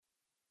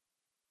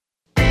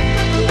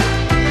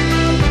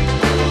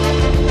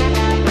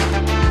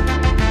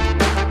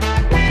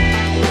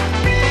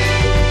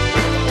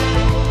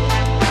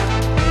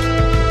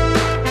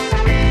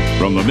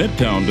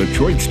Midtown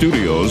Detroit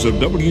studios of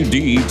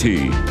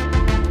WDET.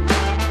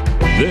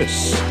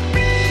 This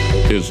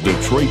is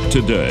Detroit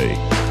Today.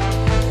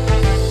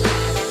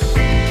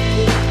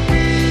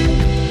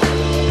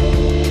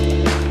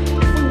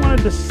 If we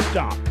wanted to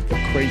stop the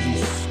crazy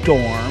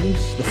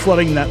storms, the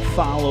flooding that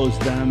follows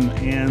them,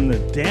 and the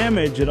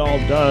damage it all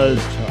does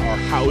to our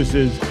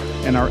houses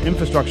and our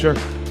infrastructure,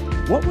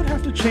 what would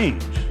have to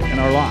change in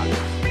our lives?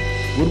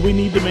 Would we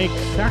need to make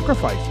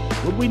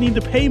sacrifices? Would we need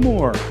to pay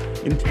more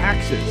in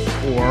taxes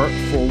or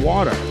for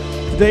water?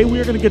 Today we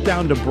are going to get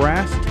down to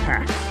brass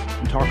tacks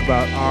and talk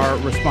about our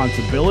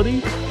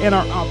responsibility and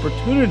our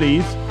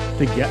opportunities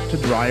to get to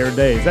drier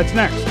days. That's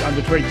next on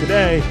Detroit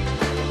Today.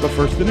 But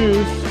first, the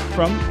news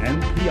from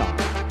NPR.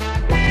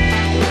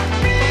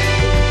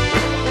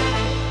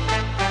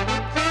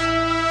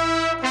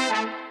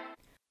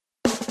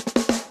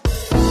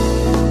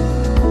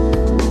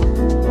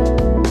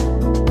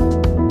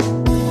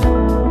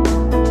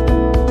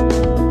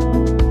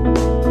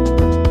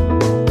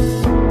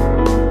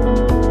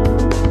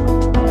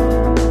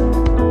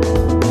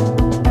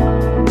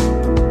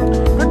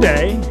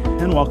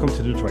 Welcome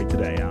to Detroit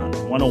Today on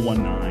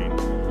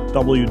 101.9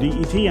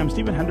 WDET. I'm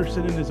Stephen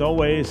Henderson, and as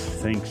always,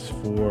 thanks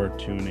for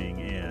tuning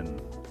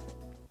in.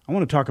 I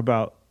want to talk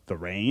about the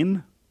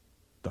rain,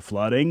 the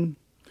flooding,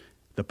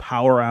 the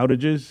power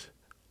outages,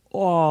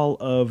 all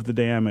of the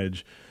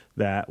damage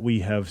that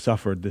we have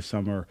suffered this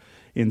summer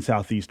in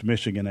southeast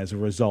Michigan as a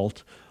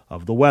result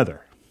of the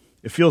weather.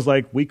 It feels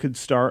like we could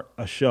start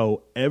a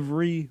show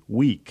every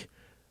week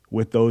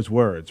with those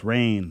words: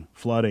 rain,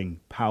 flooding,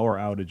 power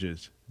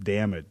outages,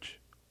 damage.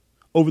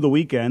 Over the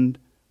weekend,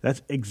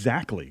 that's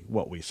exactly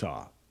what we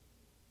saw.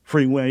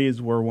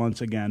 Freeways were once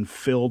again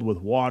filled with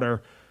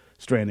water,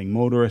 stranding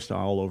motorists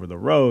all over the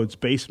roads,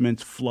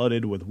 basements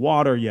flooded with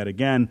water yet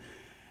again,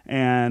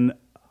 and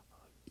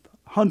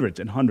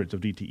hundreds and hundreds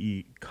of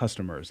DTE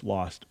customers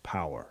lost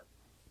power.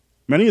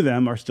 Many of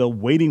them are still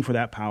waiting for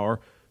that power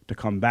to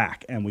come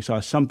back, and we saw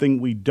something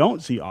we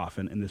don't see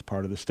often in this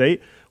part of the state.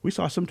 We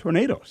saw some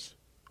tornadoes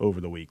over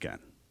the weekend.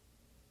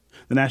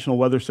 The National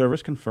Weather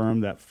Service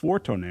confirmed that 4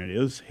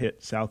 tornadoes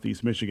hit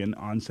southeast Michigan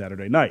on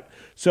Saturday night.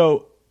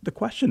 So the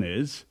question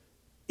is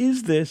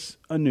this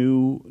a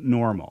new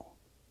normal?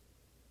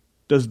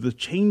 Does the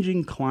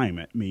changing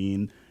climate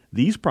mean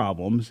these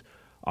problems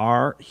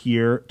are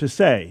here to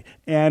stay?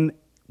 And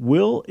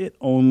will it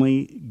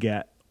only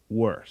get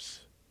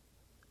worse?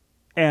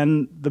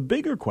 And the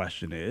bigger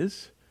question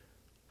is,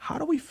 how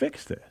do we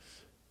fix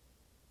this?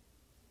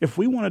 If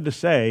we wanted to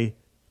say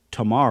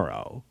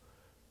tomorrow,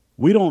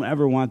 we don't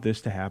ever want this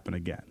to happen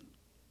again.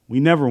 We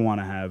never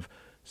want to have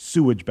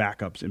sewage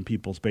backups in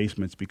people's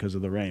basements because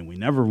of the rain. We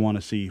never want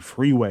to see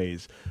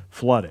freeways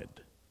flooded.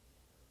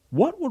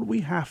 What would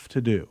we have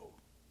to do?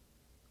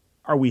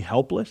 Are we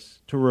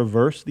helpless to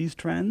reverse these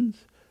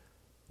trends?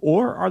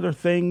 Or are there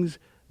things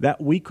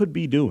that we could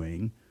be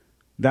doing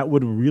that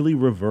would really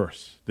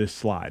reverse this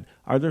slide?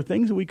 Are there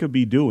things that we could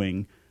be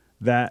doing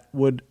that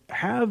would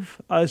have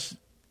us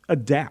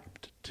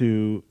adapt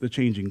to the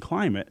changing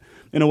climate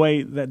in a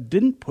way that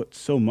didn't put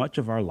so much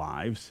of our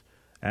lives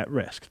at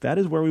risk? That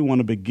is where we want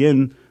to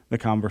begin the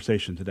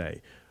conversation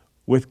today,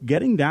 with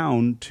getting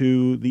down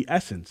to the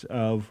essence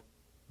of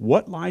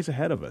what lies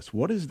ahead of us.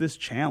 What is this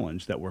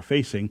challenge that we're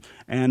facing,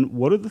 and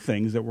what are the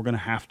things that we're going to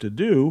have to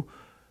do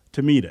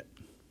to meet it?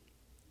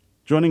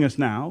 Joining us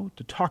now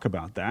to talk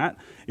about that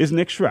is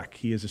Nick Schreck.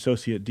 He is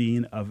Associate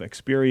Dean of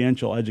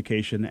Experiential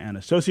Education and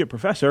Associate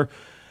Professor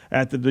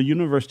at the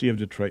University of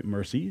Detroit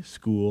Mercy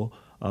School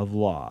of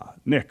Law.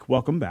 Nick,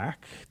 welcome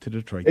back to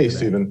Detroit Today. Hey,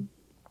 Stephen.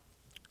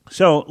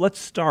 So let's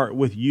start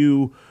with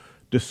you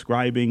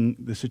describing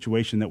the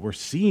situation that we're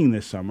seeing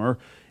this summer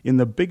in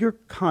the bigger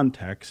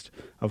context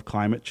of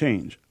climate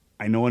change.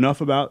 I know enough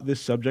about this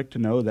subject to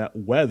know that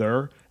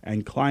weather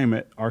and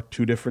climate are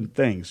two different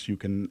things. You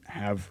can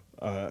have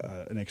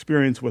an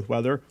experience with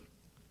weather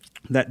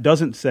that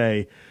doesn't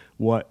say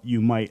what you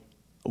might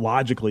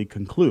logically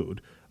conclude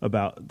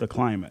about the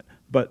climate.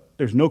 But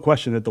there's no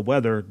question that the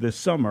weather this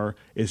summer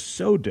is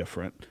so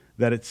different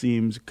that it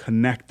seems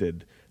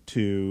connected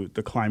to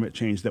the climate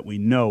change that we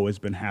know has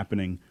been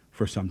happening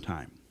for some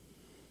time.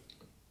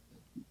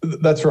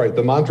 That's right.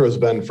 The mantra has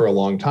been for a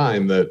long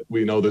time that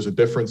we know there's a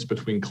difference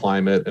between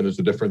climate and there's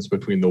a difference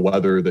between the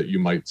weather that you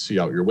might see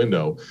out your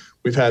window.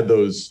 We've had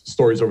those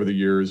stories over the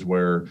years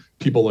where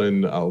people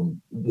in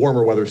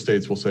warmer weather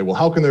states will say, well,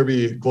 how can there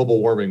be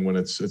global warming when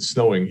it's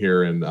snowing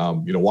here in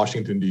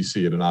Washington,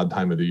 D.C. at an odd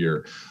time of the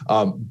year?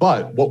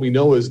 But what we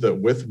know is that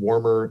with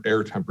warmer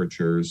air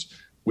temperatures,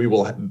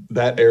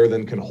 that air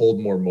then can hold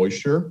more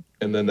moisture,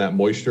 and then that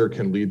moisture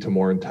can lead to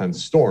more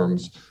intense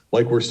storms,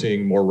 like we're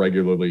seeing more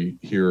regularly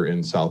here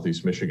in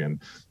southeast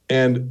Michigan.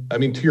 And I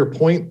mean, to your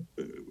point,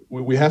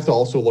 we have to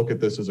also look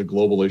at this as a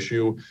global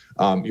issue.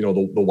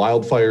 The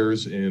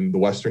wildfires in the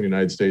Western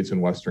United States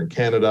and Western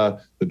Canada,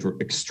 the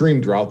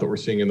extreme drought that we're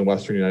seeing in the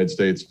Western United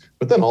States,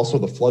 but then also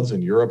the floods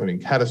in Europe. I mean,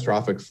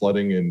 catastrophic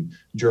flooding in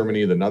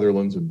Germany, the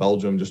Netherlands, and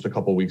Belgium just a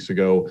couple of weeks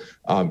ago.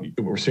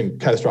 We're seeing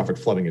catastrophic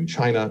flooding in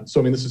China. So,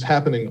 I mean, this is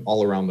happening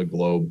all around the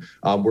globe.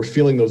 We're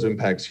feeling those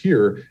impacts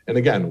here. And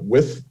again,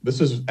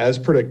 this is as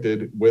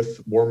predicted,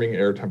 with warming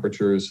air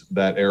temperatures,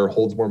 that air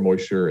holds more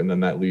moisture, and then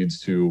that leads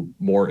to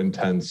more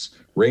intense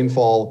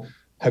rainfall,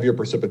 heavier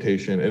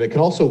precipitation, and it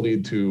can also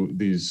lead to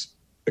these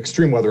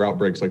extreme weather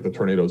outbreaks like the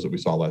tornadoes that we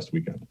saw last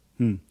weekend.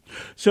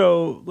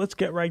 So let's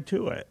get right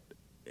to it.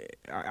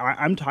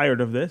 I'm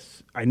tired of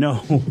this. I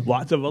know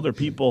lots of other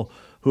people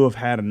who have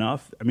had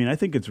enough. I mean, I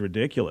think it's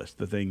ridiculous,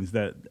 the things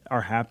that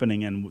are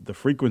happening and the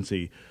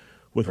frequency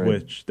with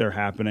which they're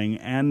happening.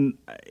 And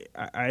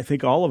I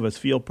think all of us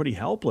feel pretty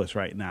helpless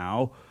right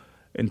now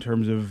in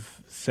terms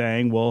of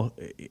saying, well,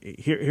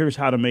 here's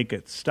how to make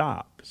it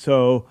stop.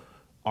 So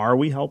are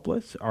we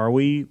helpless? Are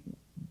we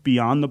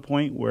beyond the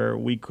point where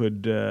we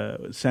could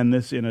send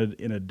this in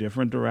a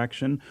different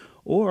direction?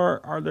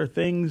 Or are there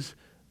things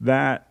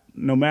that,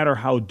 no matter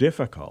how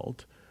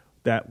difficult,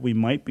 that we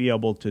might be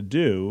able to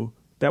do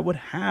that would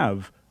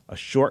have a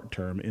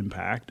short-term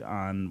impact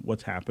on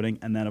what's happening,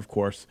 and then, of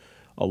course,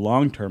 a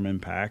long-term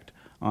impact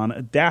on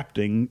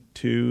adapting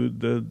to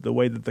the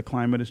way that the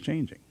climate is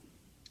changing?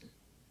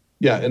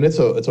 Yeah, and it's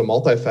a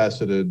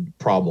multifaceted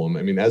problem.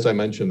 I mean, as I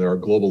mentioned, there are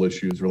global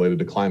issues related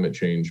to climate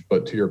change.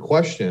 But to your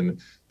question,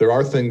 there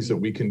are things that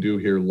we can do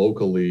here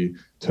locally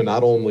to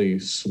not only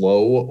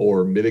slow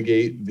or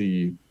mitigate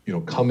the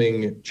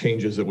coming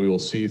changes that we will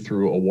see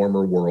through a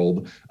warmer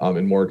world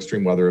and more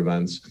extreme weather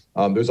events.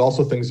 There's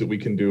also things that we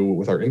can do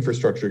with our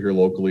infrastructure here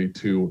locally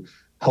to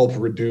help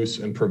reduce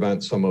and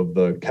prevent some of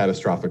the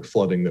catastrophic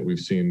flooding that we've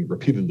seen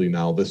repeatedly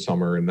now this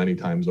summer and many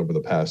times over the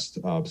past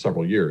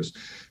several years.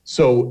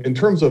 So in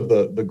terms of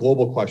the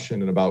global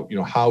question and about,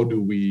 how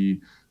do we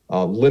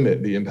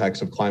limit the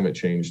impacts of climate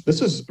change, this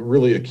is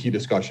really a key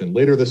discussion.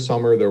 Later this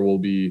summer, there will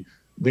be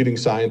leading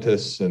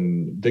scientists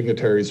and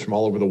dignitaries from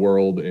all over the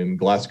world in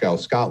Glasgow,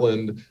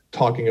 Scotland,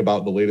 talking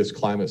about the latest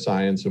climate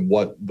science and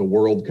what the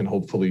world can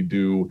hopefully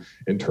do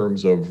in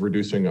terms of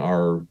reducing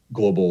our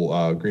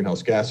global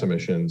greenhouse gas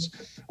emissions.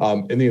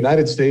 In the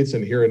United States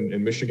and here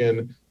in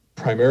Michigan,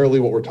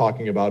 primarily what we're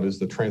talking about is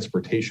the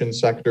transportation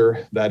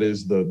sector. That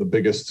is the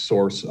biggest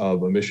source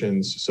of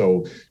emissions.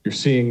 So you're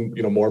seeing,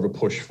 more of a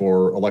push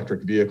for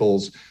electric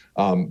vehicles.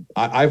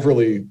 I've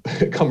really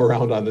come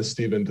around on this,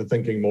 Stephen, to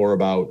thinking more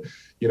about,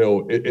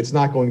 it's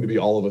not going to be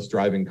all of us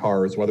driving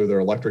cars, whether they're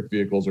electric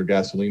vehicles or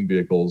gasoline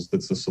vehicles,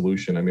 that's the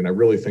solution. I mean, I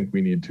really think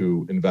we need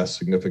to invest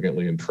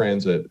significantly in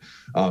transit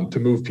to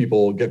move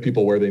people, get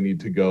people where they need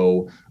to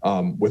go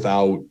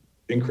without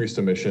increased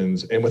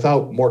emissions and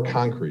without more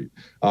concrete.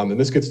 And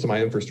this gets to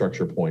my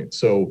infrastructure point.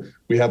 So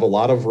we have a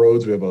lot of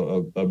roads. We have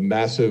a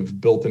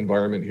massive built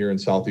environment here in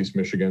Southeast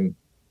Michigan.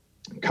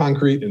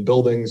 Concrete and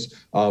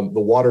buildings, the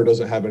water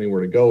doesn't have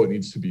anywhere to go. It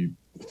needs to be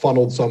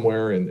funneled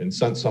somewhere and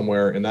sent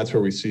somewhere. And that's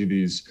where we see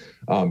these,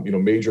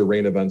 major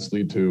rain events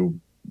lead to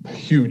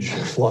huge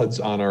floods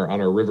on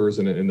our rivers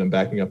and then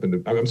backing up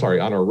into,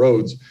 on our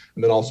roads,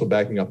 and then also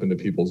backing up into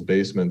people's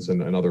basements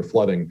and other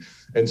flooding.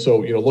 And so,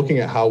 looking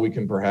at how we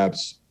can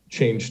perhaps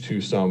change to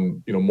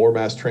some, more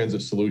mass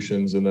transit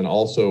solutions, and then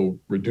also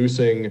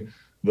reducing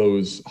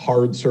those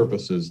hard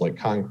surfaces like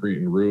concrete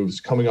and roofs,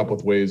 coming up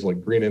with ways like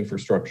green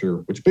infrastructure,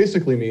 which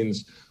basically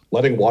means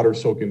letting water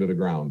soak into the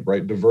ground,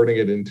 right? Diverting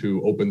it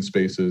into open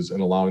spaces and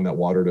allowing that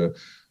water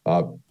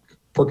to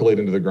percolate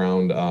into the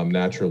ground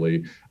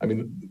naturally. I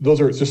mean,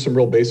 those are just some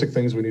real basic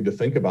things we need to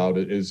think about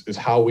is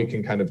how we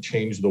can kind of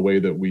change the way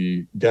that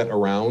we get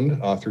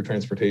around through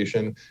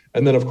transportation.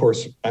 And then, of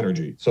course,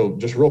 energy. So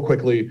just real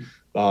quickly,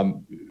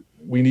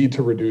 we need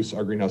to reduce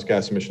our greenhouse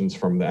gas emissions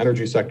from the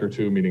energy sector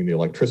too, meaning the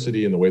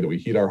electricity and the way that we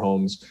heat our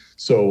homes.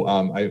 So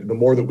the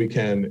more that we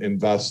can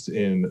invest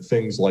in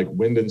things like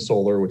wind and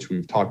solar, which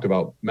we've talked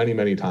about many,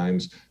 many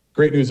times,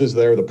 great news is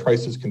the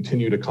prices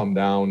continue to come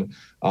down.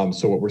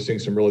 So we're seeing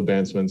some real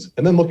advancements.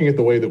 And then looking at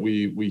the way that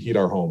we heat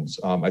our homes,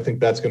 I think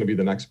that's going to be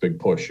the next big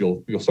push.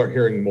 You'll start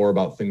hearing more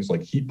about things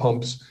like heat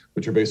pumps,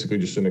 which are basically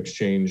just an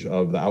exchange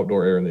of the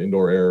outdoor air and the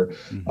indoor air,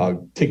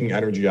 taking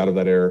energy out of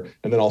that air.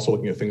 And then also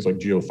looking at things like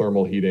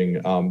geothermal heating,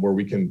 where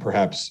we can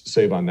perhaps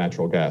save on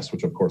natural gas,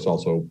 which of course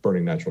also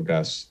burning natural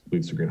gas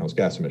leads to greenhouse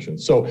gas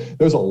emissions. So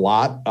there's a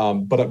lot,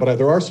 but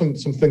there are some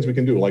things we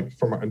can do, like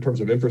in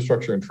terms of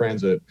infrastructure and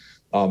transit.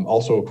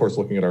 Also, of course,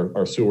 looking at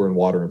our sewer and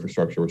water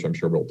infrastructure, which I'm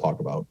sure we'll talk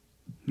about.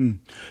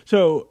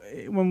 So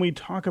when we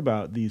talk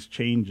about these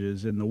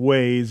changes and the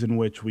ways in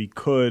which we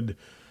could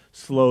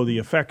slow the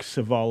effects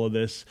of all of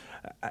this,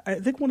 I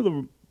think one of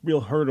the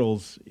real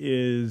hurdles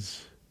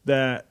is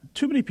that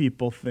too many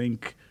people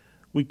think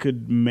we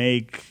could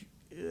make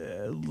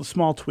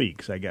small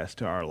tweaks, I guess,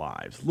 to our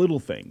lives, little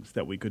things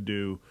that we could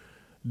do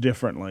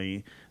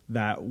differently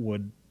that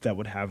would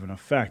have an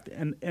effect.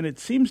 And it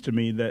seems to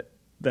me that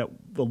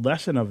the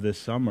lesson of this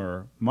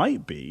summer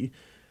might be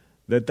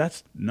that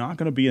that's not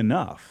going to be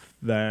enough,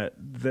 that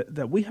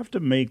we have to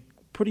make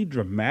pretty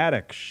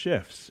dramatic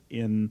shifts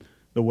in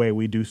the way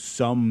we do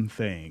some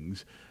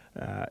things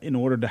in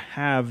order to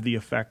have the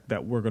effect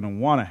that we're going to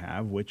want to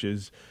have, which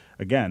is,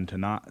 again, to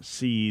not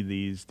see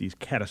these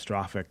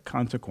catastrophic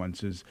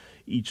consequences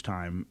each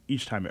time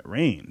it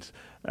rains.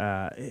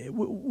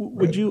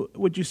 Would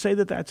you say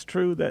that that's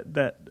true?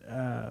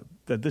 That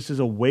this is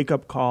a wake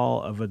up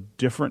call of a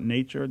different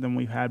nature than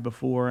we've had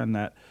before, and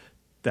that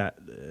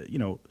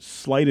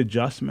slight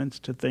adjustments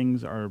to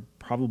things are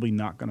probably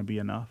not going to be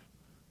enough?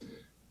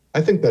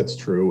 I think that's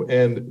true.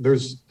 And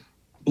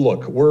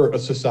we're a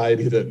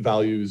society that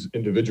values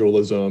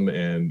individualism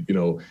and,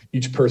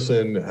 each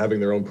person having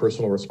their own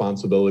personal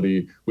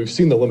responsibility. We've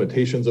seen the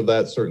limitations of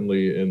that,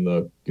 certainly in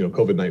the,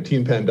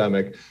 COVID-19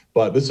 pandemic,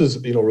 but this is,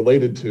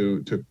 related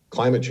to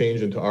climate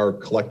change and to our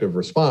collective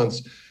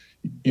response.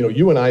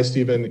 You and I,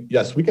 Stephen,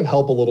 yes, we can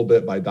help a little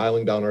bit by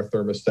dialing down our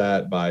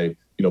thermostat, by,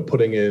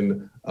 putting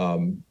in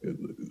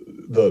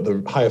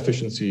the high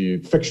efficiency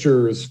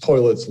fixtures,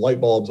 toilets, light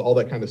bulbs, all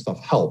that kind of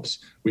stuff helps.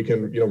 We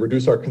can,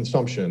 reduce our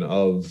consumption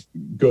of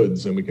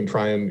goods, and we can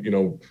try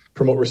and,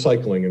 promote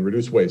recycling and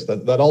reduce waste.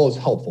 That all is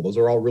helpful. Those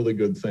are all really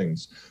good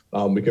things.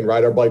 We can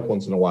ride our bike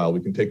once in a while.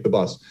 We can take the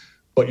bus.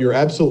 But you're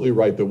absolutely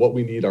right that what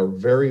we need are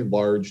very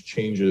large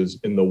changes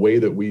in the way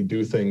that we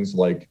do things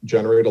like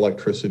generate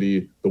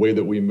electricity, the way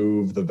that we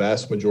move the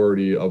vast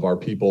majority of our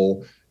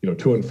people,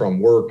 to and from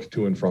work,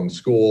 to and from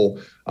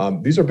school.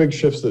 These are big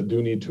shifts that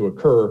do need to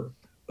occur.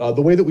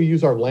 The way that we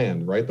use our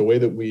land, right? The way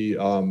that we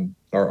are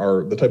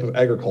the type of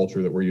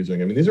agriculture that we're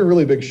using. I mean, these are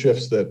really big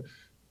shifts that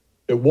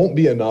it won't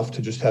be enough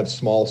to just have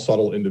small,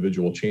 subtle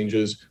individual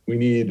changes. We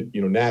need,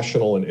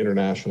 national and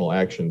international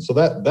action. So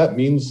that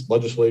means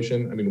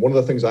legislation. I mean, one of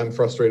the things I'm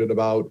frustrated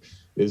about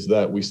is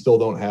that we still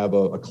don't have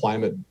a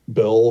climate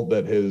bill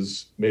that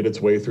has made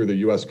its way through the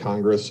U.S.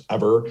 Congress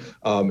ever.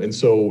 And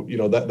so,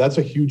 that's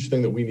a huge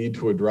thing that we need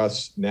to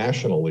address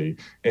nationally.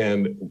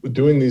 And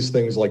doing these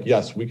things like,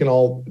 yes, we can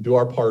all do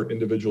our part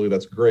individually.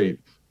 That's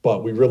great.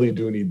 But we really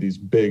do need these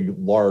big,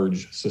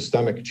 large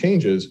systemic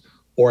changes,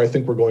 or I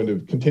think we're going to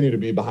continue to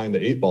be behind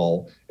the eight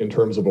ball in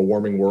terms of a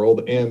warming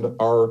world and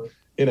our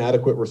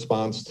inadequate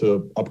response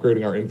to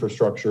upgrading our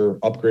infrastructure,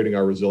 upgrading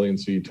our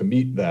resiliency to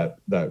meet that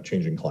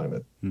changing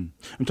climate. I'm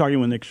talking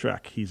with Nick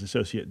Schreck. He's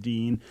Associate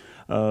Dean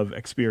of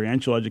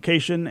Experiential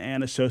Education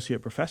and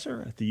Associate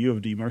Professor at the U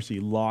of D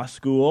Mercy Law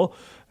School.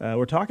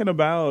 We're talking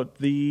about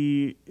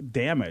the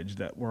damage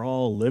that we're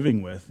all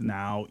living with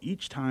now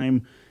each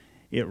time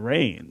it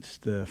rains,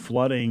 the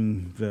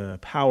flooding, the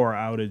power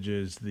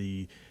outages,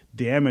 the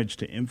damage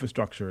to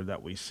infrastructure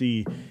that we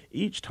see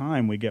each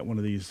time we get one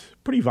of these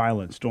pretty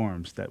violent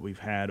storms that we've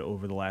had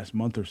over the last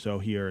month or so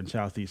here in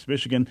Southeast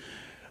Michigan.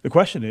 The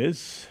question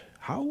is,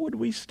 how would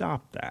we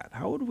stop that?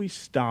 How would we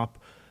stop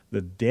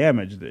the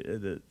damage,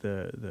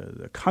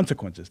 the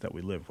consequences that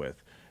we live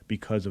with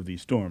because of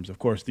these storms? Of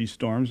course, these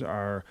storms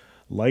are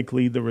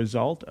likely the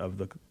result of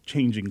the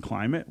changing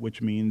climate, which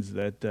means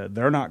that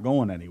they're not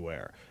going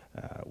anywhere.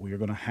 We are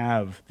going to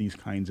have these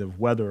kinds of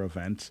weather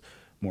events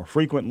more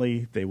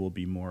frequently. They will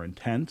be more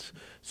intense.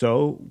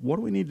 So what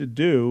do we need to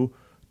do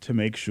to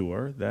make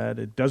sure that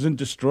it doesn't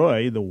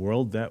destroy the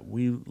world that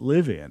we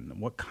live in?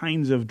 What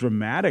kinds of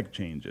dramatic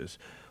changes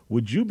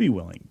would you be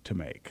willing to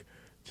make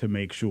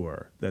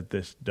sure that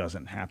this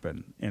doesn't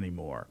happen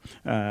anymore?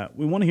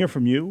 We want to hear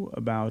from you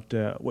about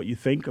what you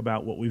think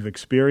about what we've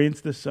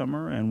experienced this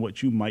summer and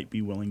what you might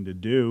be willing to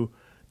do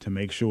to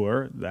make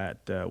sure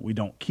that we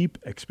don't keep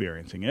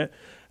experiencing it.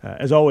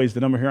 As always,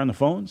 the number here on the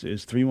phones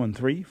is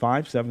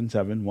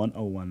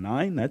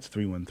 313-577-1019. That's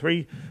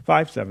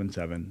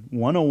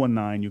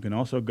 313-577-1019. You can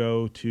also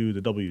go to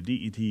the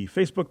WDET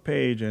Facebook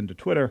page and to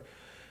Twitter,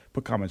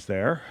 put comments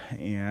there,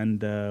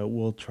 and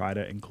we'll try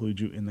to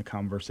include you in the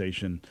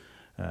conversation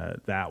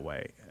that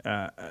way.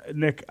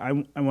 Nick, I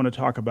want to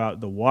talk about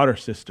the water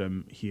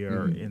system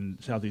here in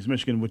Southeast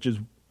Michigan, which is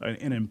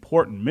an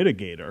important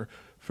mitigator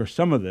for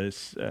some of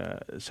this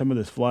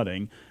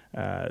flooding.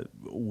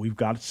 We've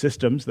got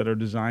systems that are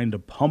designed to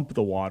pump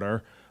the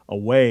water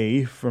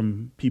away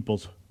from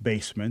people's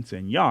basements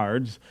and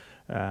yards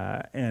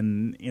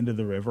and into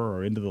the river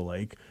or into the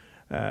lake.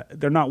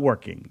 They're not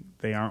working.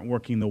 They aren't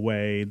working the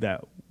way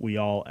that we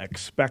all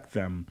expect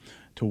them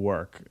to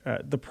work.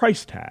 The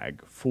price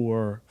tag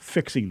for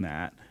fixing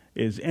that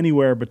is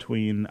anywhere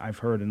between, I've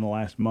heard in the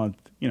last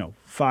month,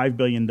 $5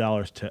 billion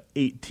to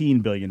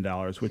 $18 billion,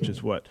 which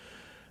is what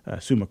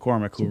Sue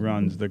McCormick, who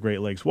runs the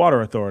Great Lakes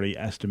Water Authority,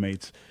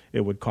 estimates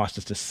it would cost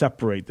us to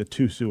separate the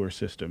two sewer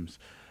systems.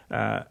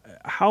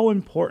 How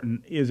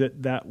important is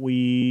it that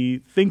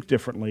we think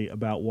differently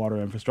about water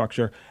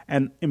infrastructure?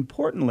 And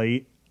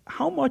importantly,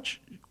 how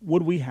much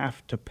would we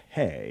have to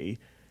pay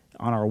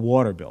on our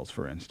water bills,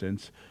 for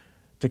instance,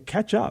 to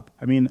catch up?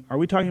 I mean, are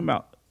we talking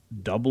about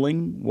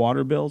doubling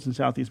water bills in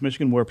Southeast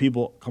Michigan, where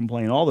people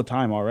complain all the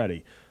time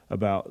already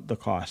about the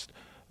cost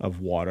of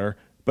water?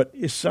 But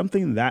is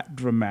something that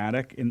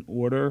dramatic in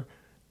order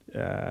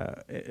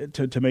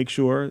to make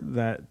sure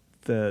that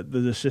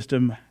the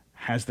system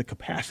has the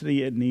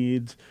capacity it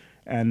needs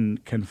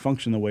and can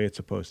function the way it's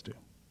supposed to.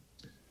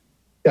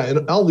 Yeah,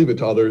 and I'll leave it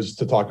to others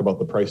to talk about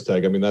the price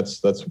tag. I mean,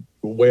 that's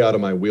way out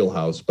of my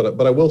wheelhouse.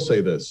 But I will say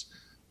this: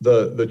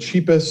 the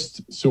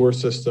cheapest sewer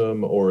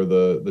system or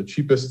the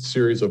cheapest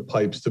series of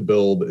pipes to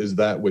build is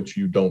that which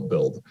you don't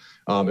build.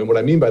 And what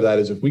I mean by that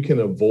is if we can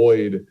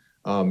avoid,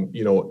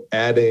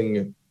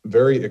 adding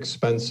very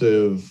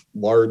expensive,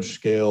 large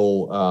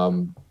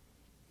scale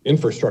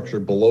infrastructure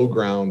below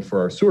ground for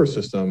our sewer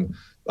system,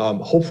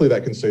 hopefully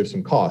that can save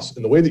some costs.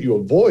 And the way that you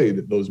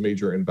avoid those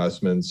major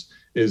investments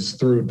is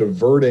through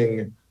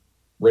diverting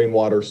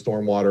rainwater,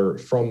 stormwater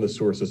from the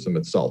sewer system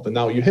itself. And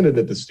now you hinted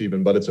at this,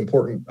 Stephen, but it's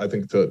important, I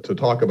think, to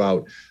talk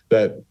about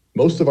that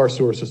most of our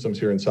sewer systems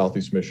here in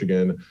Southeast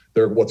Michigan,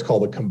 they're what's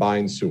called a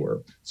combined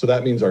sewer. So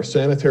that means our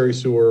sanitary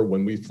sewer,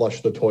 when we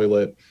flush the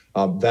toilet,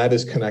 that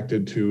is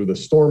connected to the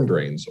storm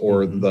drains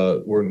or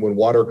when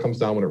water comes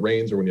down when it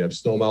rains or when you have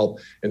snow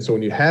melt. And so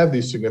when you have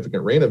these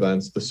significant rain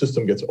events, the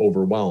system gets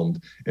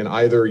overwhelmed. And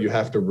either you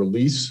have to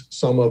release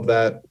some of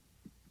that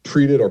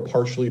treated or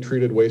partially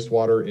treated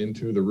wastewater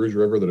into the Rouge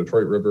River, the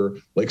Detroit River,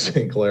 Lake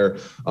St. Clair,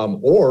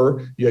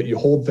 or you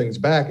hold things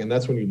back, and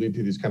that's when you lead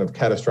to these kind of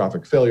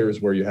catastrophic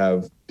failures where you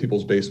have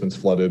people's basements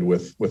flooded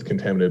with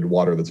contaminated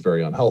water that's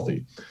very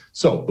unhealthy.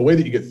 So the way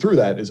that you get through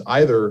that is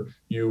either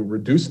you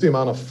reduce the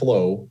amount of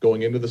flow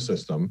going into the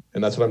system,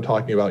 and that's what I'm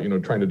talking about,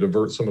 trying to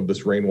divert some of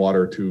this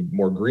rainwater to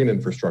more green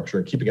infrastructure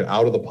and keeping it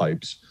out of the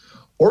pipes,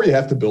 or you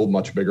have to build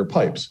much bigger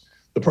pipes.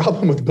 The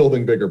problem with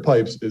building bigger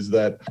pipes is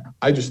that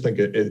I just think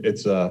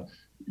it's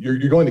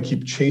you're going to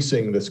keep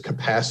chasing this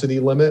capacity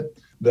limit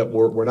that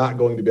we're not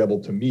going to be able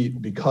to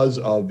meet because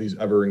of these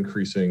ever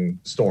increasing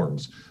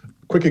storms.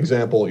 Quick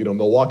example,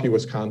 Milwaukee,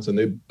 Wisconsin,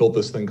 they built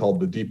this thing called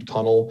the Deep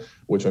Tunnel,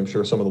 which I'm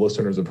sure some of the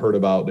listeners have heard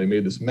about. They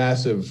made this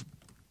massive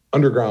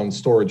underground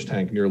storage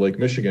tank near Lake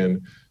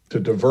Michigan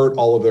to divert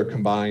all of their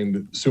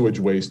combined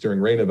sewage waste during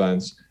rain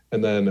events.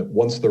 And then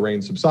once the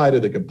rain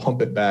subsided, they could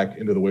pump it back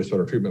into the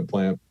wastewater treatment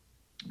plant,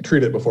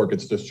 treat it before it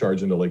gets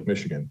discharged into Lake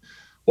Michigan.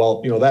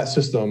 Well, that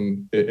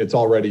system, it's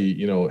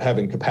already,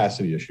 having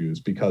capacity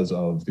issues because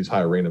of these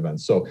higher rain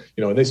events. So,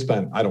 and they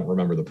spent, I don't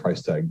remember the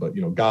price tag, but,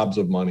 gobs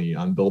of money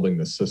on building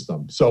this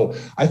system. So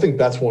I think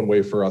that's one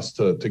way for us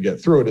to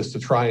get through it is to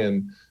try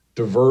and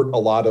divert a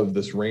lot of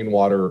this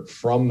rainwater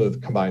from the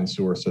combined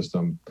sewer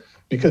system.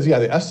 Because,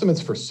 the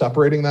estimates for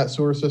separating that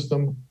sewer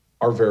system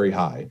are very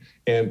high.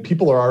 And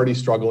people are already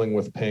struggling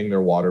with paying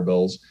their water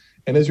bills.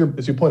 And as you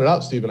pointed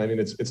out, Stephen, I mean,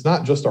 it's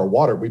not just our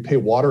water. We pay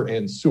water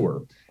and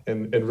sewer.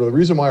 And the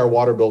reason why our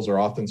water bills are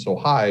often so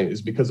high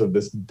is because of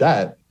this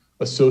debt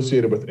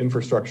associated with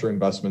infrastructure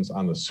investments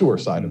on the sewer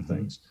side of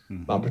things.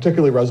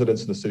 Particularly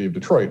residents in the city of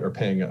Detroit are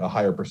paying a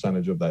higher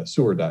percentage of that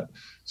sewer debt.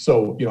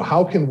 So,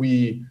 how can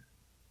we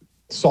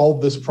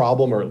solve this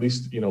problem, or at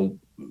least,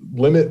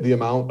 limit the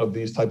amount of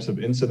these types of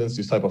incidents,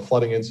 these type of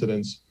flooding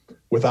incidents,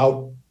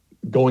 without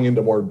going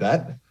into more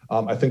debt?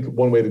 I think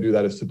one way to do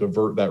that is to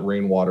divert that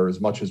rainwater as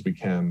much as we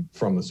can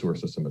from the sewer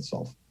system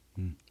itself.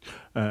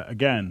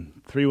 Again,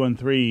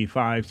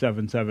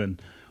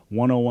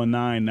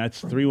 313-577-1019.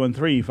 That's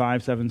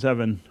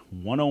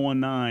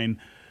 313-577-1019.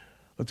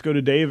 Let's go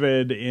to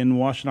David in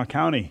Washtenaw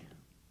County.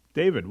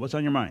 David, what's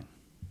on your mind?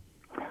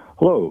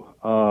 Hello.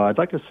 I'd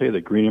like to say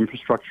that green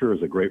infrastructure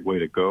is a great way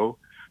to go.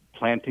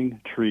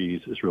 Planting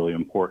trees is really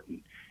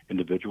important.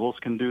 Individuals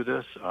can do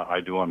this. I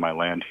do on my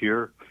land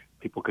here.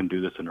 People can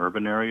do this in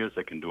urban areas.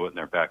 They can do it in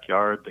their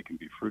backyard. They can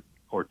be fruit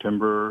or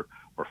timber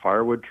or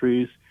firewood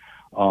trees.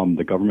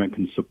 The government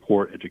can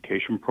support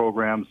education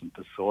programs and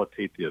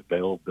facilitate the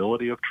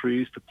availability of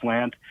trees to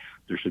plant.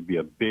 There should be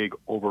a big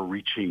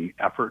overreaching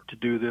effort to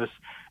do this,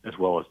 as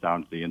well as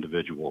down to the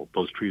individual.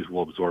 Those trees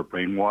will absorb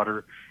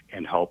rainwater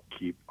and help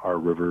keep our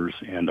rivers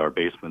and our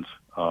basements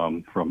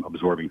from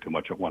absorbing too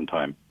much at one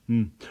time.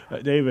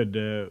 David,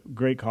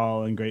 great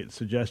call and great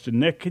suggestion.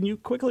 Nick, can you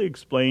quickly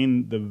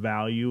explain the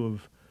value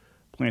of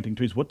planting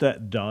trees, what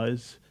that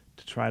does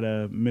to try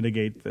to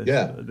mitigate this?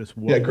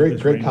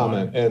 Great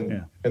comment.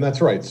 And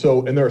that's right.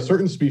 So, and there are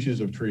certain species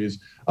of trees,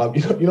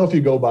 if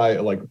you go by,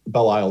 like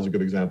Belle Isle is a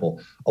good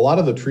example. A lot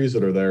of the trees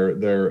that are there,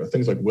 they're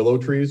things like willow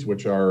trees,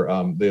 which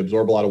are, they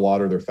absorb a lot of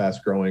water, they're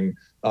fast growing.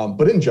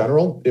 But in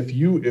general, if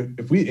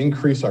we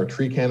increase our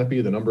tree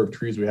canopy, the number of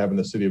trees we have in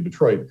the city of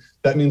Detroit,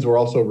 that means we're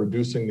also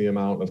reducing the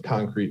amount of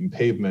concrete and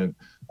pavement.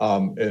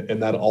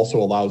 And that also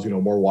allows,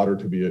 more water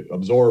to be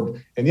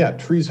absorbed. And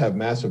trees have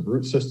massive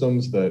root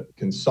systems that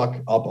can suck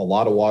up a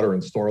lot of water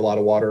and store a lot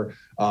of water.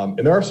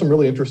 And there are some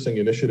really interesting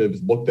initiatives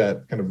looked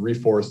at kind of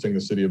reforesting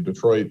the city of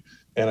Detroit.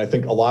 And I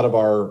think a lot of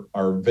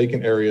our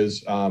vacant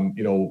areas,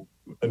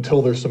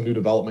 until there's some new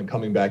development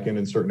coming back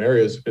in certain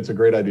areas, it's a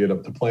great idea to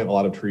plant a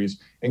lot of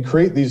trees and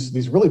create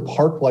these really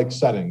park-like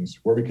settings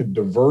where we could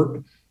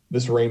divert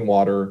this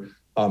rainwater.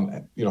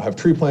 Have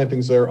tree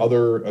plantings there,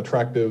 other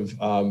attractive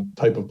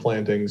type of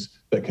plantings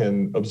that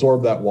can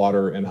absorb that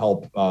water and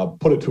help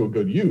put it to a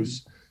good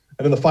use.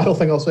 And then the final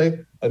thing I'll say,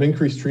 an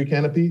increased tree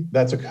canopy,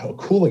 that's a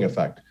cooling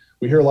effect.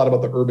 we hear a lot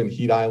about the urban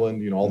heat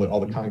island, all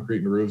the concrete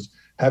and roofs.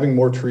 Having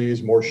more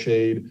trees, more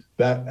shade,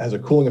 that has a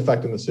cooling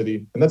effect in the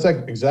city. And that's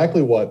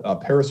exactly what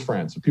Paris,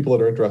 France, so people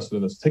that are interested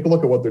in this, take a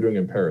look at what they're doing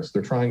in Paris.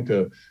 They're trying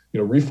to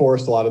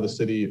reforest a lot of the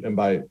city and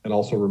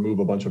also remove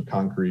a bunch of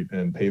concrete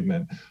and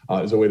pavement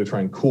as a way to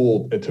try and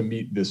cool to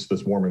meet this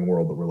warming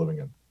world that we're living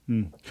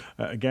in.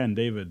 Again,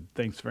 David,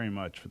 thanks very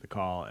much for the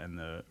call and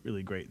the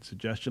really great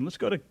suggestion. Let's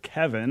go to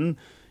Kevin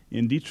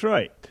in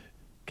Detroit.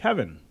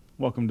 Kevin,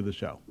 welcome to the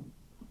show.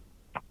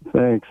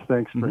 Thanks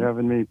for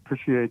having me.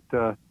 Appreciate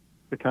the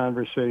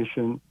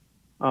conversation.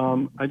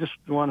 I just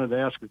wanted to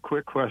ask a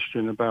quick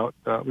question about,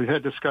 we've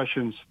had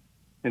discussions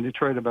in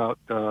Detroit about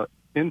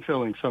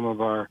infilling some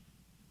of our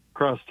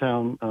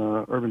crosstown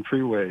urban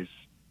freeways.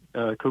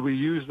 Could we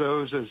use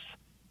those as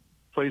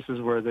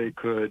places where they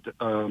could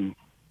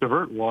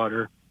divert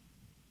water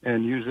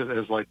and use it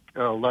as like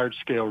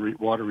large-scale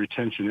water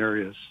retention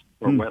areas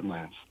or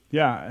wetlands?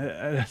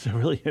 Yeah, that's a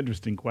really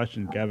interesting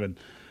question, Kevin.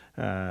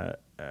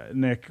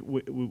 Nick,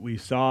 we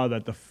saw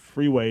that the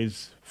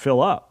freeways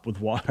fill up with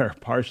water,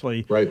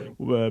 partially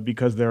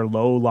because they're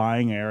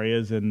low-lying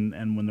areas,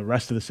 and when the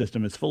rest of the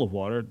system is full of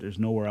water, there's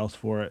nowhere else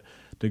for it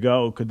to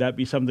go. Could that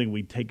be something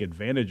we take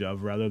advantage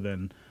of rather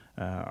than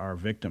are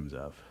victims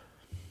of?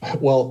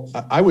 Well,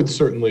 I would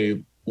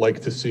certainly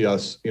like to see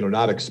us,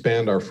 not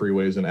expand our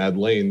freeways and add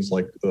lanes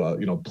like,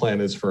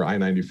 plan is for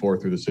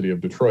I-94 through the city of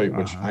Detroit,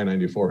 which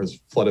I-94 has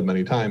flooded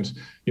many times.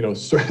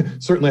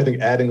 Certainly I think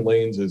adding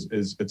lanes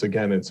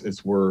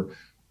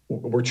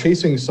we're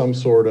chasing some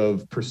sort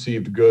of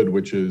perceived good,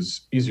 which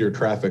is easier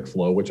traffic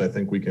flow, which I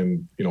think we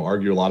can,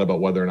 argue a lot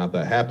about whether or not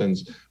that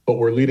happens, but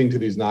we're leading to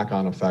these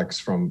knock-on effects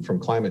from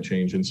climate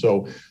change. And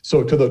so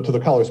to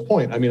the caller's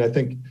point, I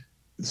think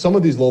some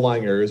of these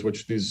low-lying areas,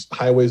 which these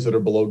highways that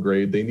are below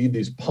grade, they need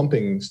these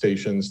pumping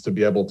stations to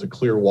be able to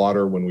clear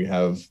water when we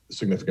have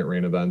significant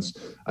rain events.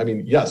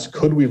 Yes,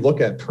 could we look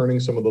at turning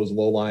some of those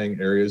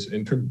low-lying areas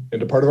into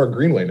part of our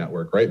greenway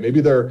network, right? Maybe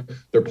they're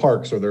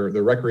parks or they're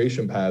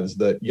recreation paths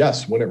that,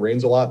 yes, when it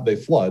rains a lot, they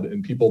flood,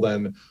 and people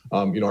then,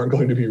 aren't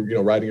going to be,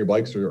 riding your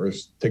bikes or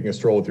taking a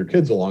stroll with your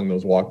kids along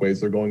those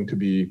walkways. They're going to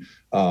be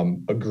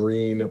a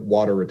green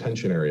water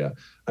retention area.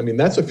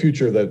 That's a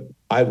future that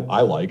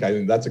I like. I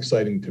think that's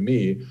exciting to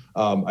me.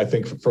 I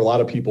think for a lot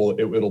of people,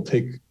 it'll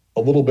take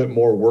a little bit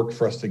more work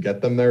for us to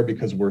get them there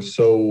because we're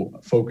so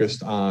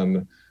focused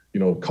on,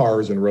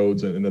 cars and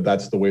roads, and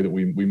that's the way that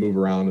we move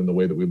around and the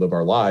way that we live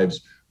our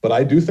lives. But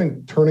I do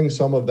think turning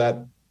some of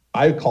that,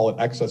 I call it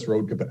excess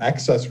road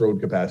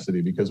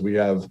capacity, because we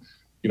have,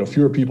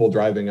 fewer people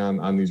driving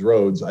on these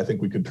roads. I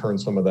think we could turn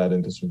some of that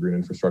into some green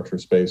infrastructure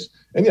space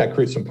and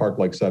create some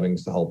park-like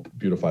settings to help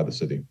beautify the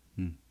city.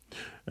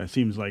 It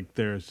seems like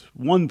there's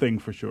one thing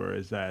for sure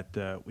is that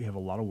we have a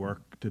lot of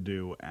work to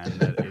do, and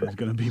that it is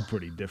going to be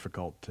pretty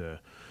difficult to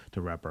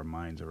wrap our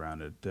minds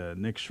around it.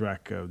 Nick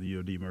Schreck of the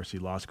UD Mercy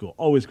Law School,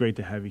 always great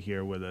to have you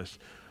here with us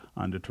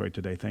on Detroit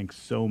Today. Thanks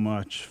so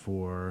much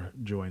for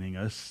joining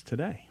us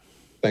today.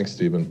 Thanks,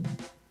 Stephen.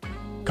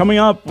 Coming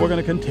up, we're going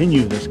to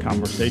continue this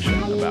conversation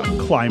about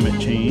climate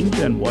change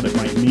and what it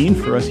might mean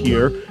for us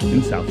here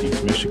in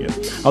Southeast Michigan.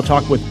 I'll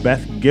talk with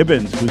Beth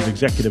Gibbons, who's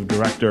Executive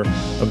Director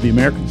of the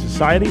American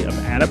Society of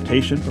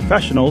Adaptation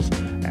Professionals,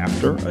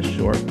 after a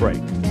short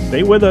break.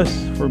 Stay with us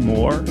for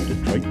more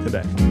Detroit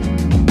Today.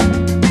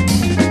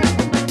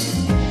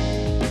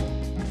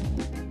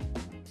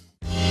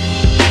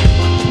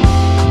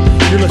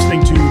 You're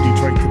listening to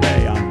Detroit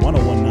Today on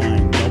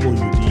 101.9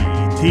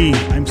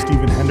 WDET. I'm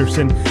Stephen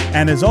Henderson,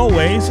 and as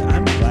always,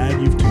 I'm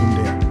glad you've tuned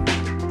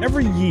in.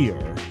 Every year,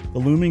 the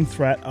looming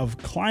threat of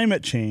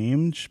climate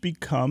change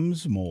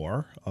becomes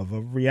more of a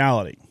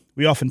reality.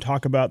 We often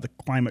talk about the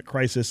climate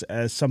crisis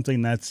as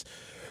something that's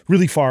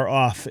really far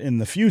off in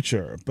the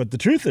future, but the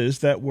truth is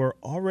that we're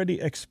already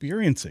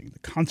experiencing the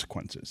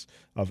consequences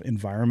of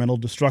environmental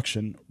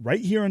destruction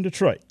right here in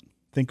Detroit.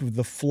 Think of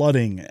the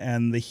flooding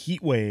and the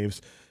heat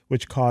waves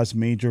which cause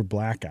major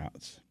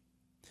blackouts.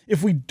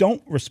 If we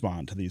don't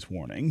respond to these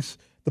warnings,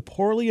 the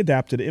poorly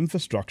adapted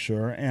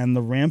infrastructure and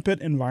the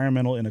rampant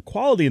environmental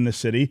inequality in the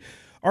city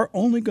are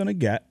only going to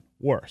get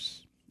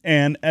worse.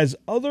 And as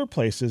other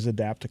places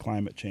adapt to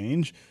climate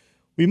change,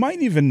 we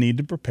might even need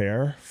to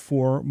prepare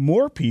for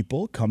more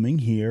people coming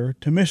here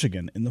to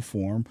Michigan in the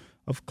form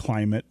of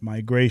climate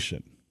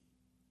migration.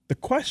 The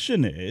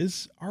question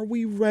is, are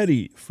we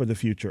ready for the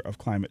future of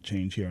climate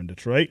change here in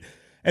Detroit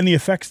and the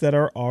effects that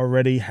are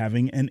already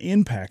having an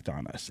impact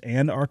on us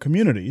and our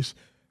communities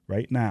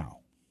right now?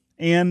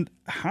 And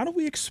how do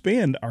we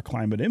expand our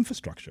climate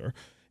infrastructure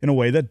in a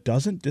way that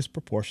doesn't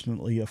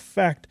disproportionately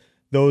affect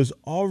those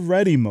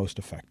already most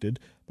affected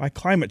by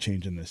climate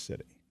change in this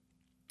city?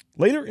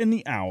 Later in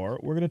the hour,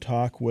 we're going to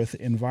talk with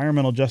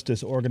environmental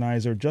justice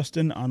organizer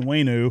Justin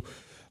Onwenu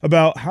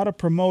about how to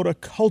promote a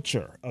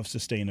culture of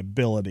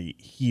sustainability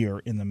here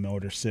in the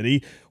Motor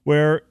City,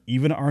 where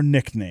even our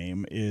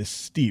nickname is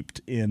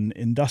steeped in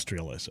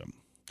industrialism.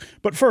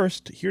 But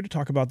first, here to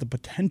talk about the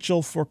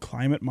potential for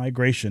climate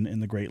migration in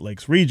the Great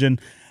Lakes region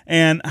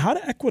and how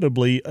to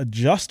equitably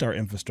adjust our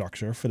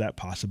infrastructure for that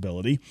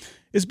possibility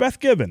is Beth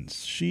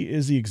Gibbons. She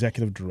is the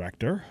executive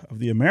director of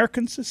the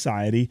American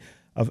Society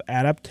of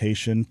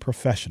Adaptation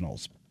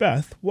Professionals.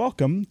 Beth,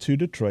 welcome to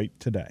Detroit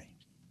Today.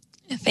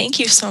 Thank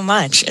you so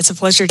much. It's a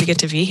pleasure to get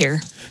to be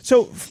here.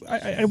 So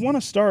I want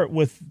to start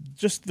with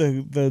just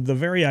the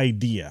very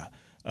idea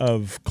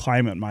of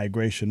climate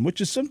migration, which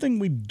is something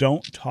we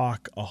don't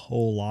talk a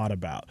whole lot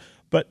about.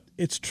 But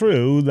it's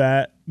true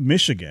that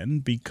Michigan,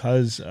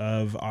 because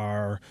of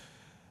our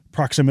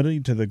proximity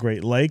to the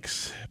Great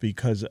Lakes,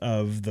 because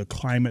of the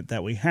climate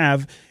that we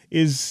have,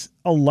 is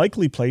a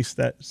likely place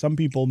that some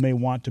people may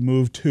want to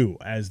move to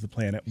as the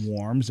planet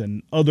warms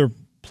and other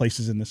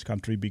places in this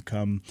country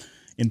become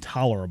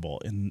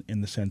intolerable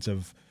in the sense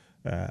of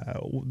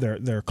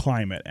their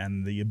climate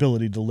and the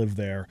ability to live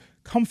there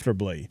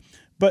comfortably.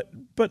 But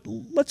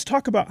let's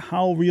talk about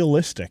how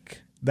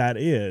realistic that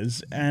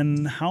is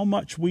and how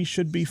much we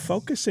should be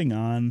focusing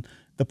on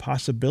the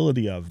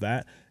possibility of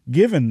that,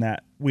 given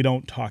that we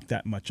don't talk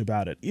that much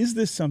about it. Is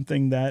this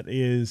something that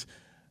is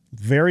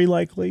very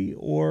likely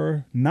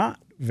or not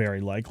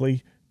very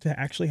likely to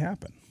actually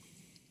happen?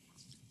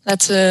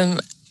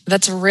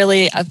 That's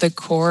really at the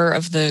core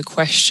of the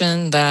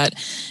question that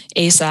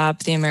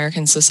ASAP, the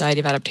American Society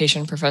of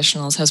Adaptation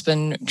Professionals, has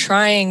been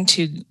trying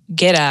to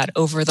get at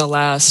over the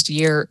last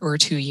year or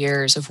 2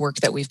 years of work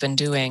that we've been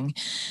doing.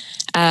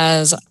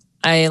 As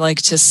I like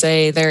to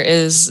say, there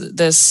is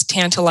this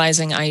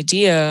tantalizing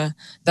idea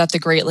that the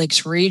Great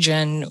Lakes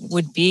region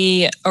would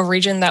be a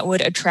region that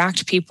would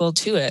attract people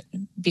to it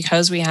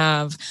because we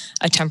have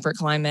a temperate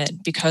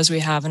climate, because we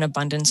have an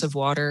abundance of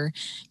water,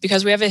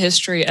 because we have a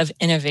history of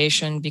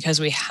innovation, because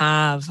we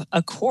have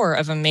a core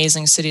of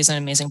amazing cities and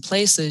amazing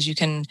places. You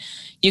can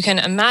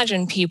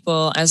imagine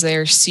people as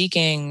they're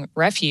seeking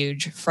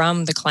refuge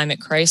from the climate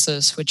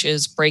crisis, which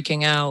is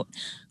breaking out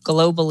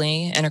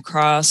globally and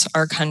across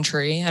our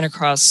country and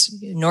across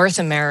North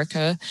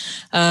America.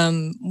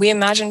 We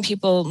imagine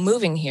people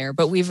moving here,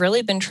 but we've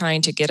really been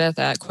trying to get at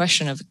that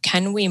question of,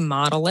 can we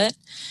model it?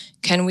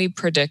 Can we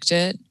predict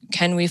it?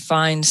 Can we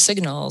find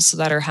signals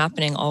that are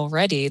happening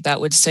already that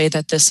would say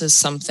that this is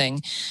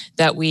something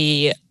that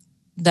we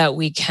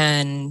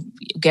can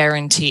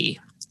guarantee?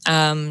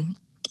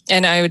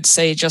 And I would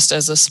say, just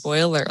as a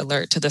spoiler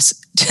alert to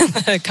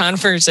the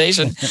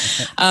conversation,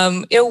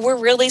 we're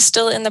really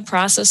still in the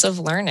process of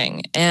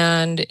learning.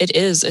 And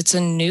it's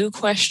a new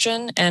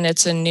question, and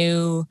it's a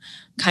new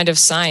kind of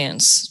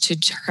science to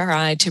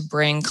try to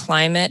bring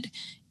climate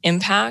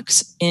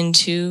impacts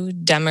into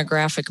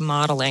demographic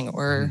modeling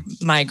or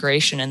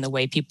migration and the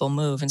way people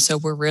move. And so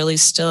we're really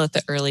still at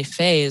the early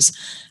phase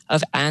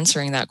of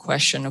answering that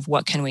question of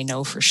what can we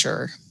know for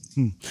sure.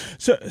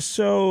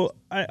 So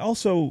I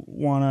also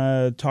want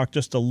to talk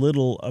just a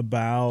little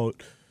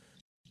about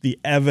the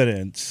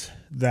evidence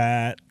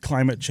that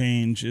climate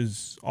change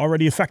is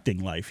already affecting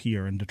life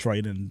here in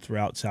Detroit and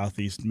throughout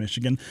Southeast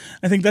Michigan.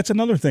 I think that's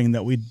another thing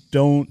that we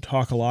don't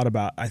talk a lot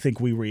about. I think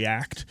we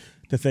react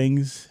to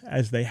things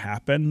as they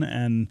happen,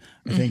 and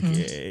I think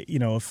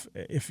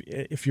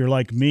if you're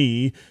like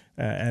me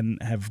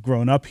and have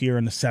grown up here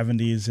in the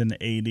 70s and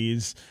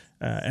 80s.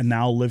 And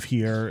now live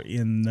here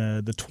in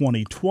the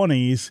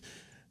 2020s,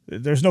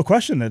 there's no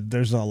question that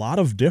there's a lot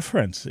of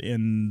difference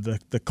in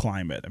the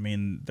climate. I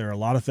mean, there are a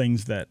lot of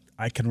things that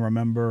I can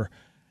remember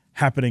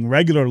happening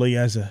regularly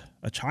as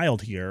a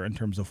child here in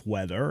terms of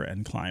weather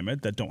and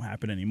climate that don't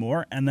happen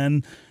anymore. And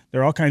then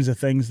there are all kinds of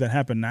things that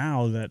happen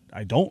now that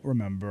I don't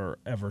remember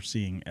ever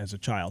seeing as a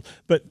child.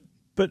 But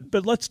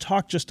let's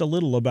talk just a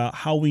little about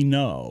how we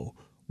know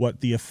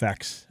what the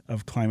effects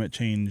of climate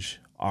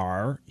change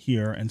are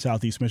here in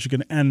Southeast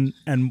Michigan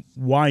and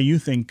why you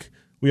think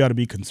we ought to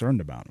be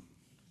concerned about them.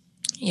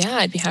 Yeah,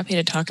 I'd be happy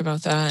to talk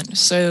about that.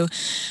 So,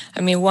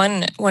 I mean,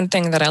 one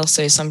thing that I'll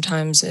say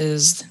sometimes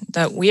is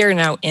that we are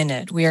now in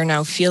it. We are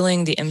now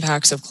feeling the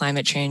impacts of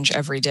climate change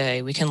every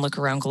day. We can look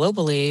around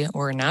globally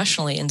or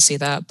nationally and see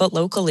that, but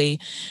locally,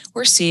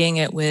 we're seeing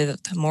it with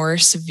more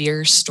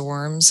severe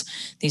storms,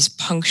 these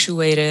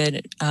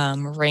punctuated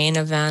rain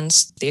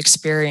events, the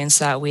experience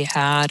that we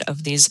had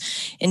of these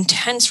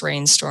intense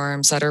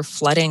rainstorms that are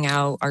flooding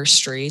out our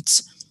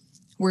streets.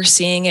 We're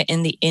seeing it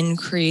in the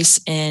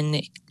increase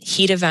in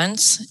heat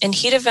events. And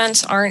heat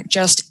events aren't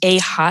just a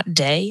hot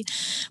day,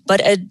 but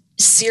a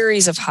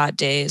series of hot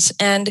days.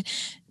 And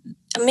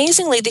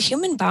amazingly, the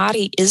human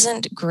body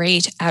isn't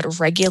great at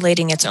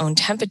regulating its own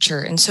temperature.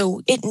 And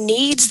so it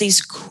needs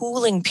these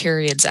cooling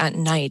periods at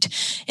night.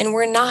 And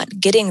we're not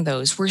getting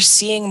those. We're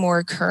seeing more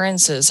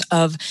occurrences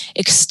of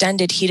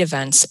extended heat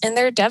events, and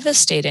they're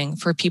devastating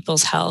for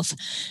people's health.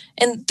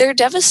 And they're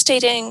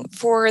devastating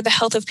for the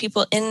health of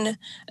people in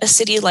a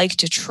city like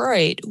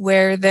Detroit,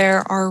 where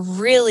there are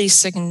really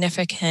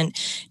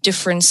significant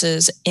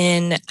differences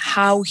in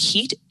how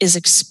heat is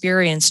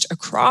experienced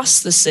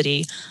across the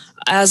city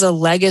as a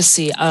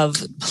legacy of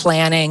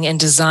planning and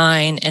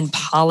design and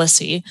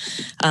policy,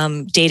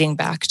 dating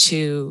back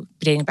to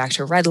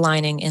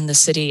redlining in the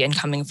city and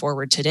coming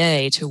forward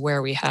today to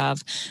where we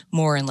have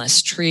more and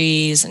less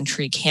trees and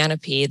tree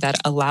canopy that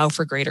allow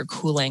for greater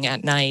cooling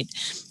at night.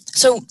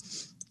 So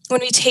when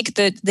we take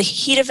the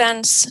heat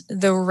events,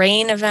 the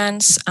rain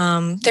events,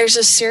 there's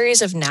a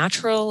series of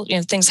natural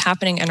things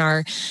happening in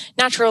our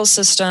natural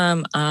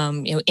system.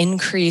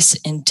 Increase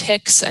in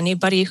ticks.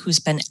 Anybody who's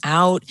been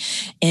out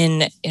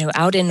in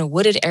a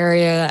wooded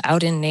area,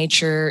 out in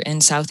nature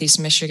in Southeast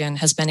Michigan,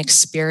 has been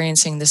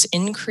experiencing this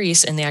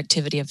increase in the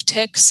activity of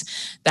ticks.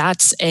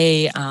 That's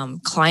a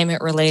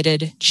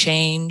climate-related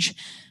change.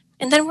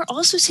 And then we're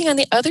also seeing on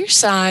the other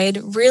side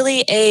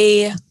really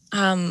a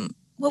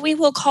what we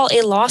will call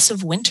a loss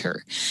of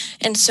winter.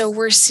 And so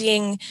we're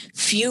seeing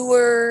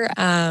fewer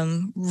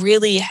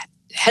really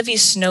heavy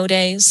snow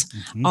days.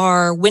 Mm-hmm.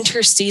 Our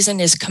winter season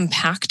is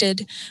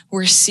compacted.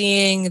 We're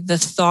seeing the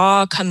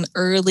thaw come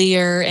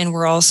earlier, and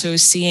we're also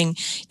seeing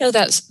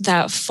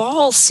that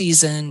fall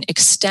season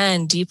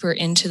extend deeper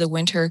into the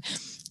winter.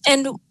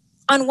 And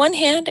on one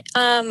hand,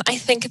 I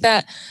think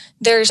that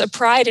there's a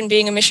pride in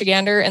being a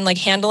Michigander and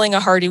handling a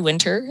hardy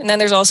winter. And then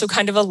there's also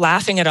kind of a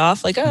laughing it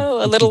off,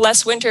 a little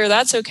less winter,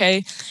 that's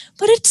okay.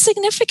 But it's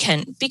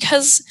significant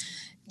because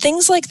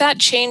things like that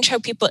change how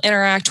people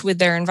interact with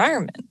their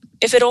environment.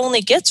 If it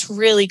only gets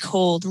really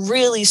cold,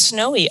 really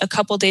snowy a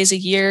couple days a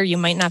year, you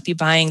might not be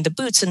buying the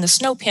boots and the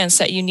snow pants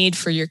that you need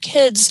for your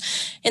kids.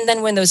 And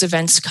then when those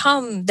events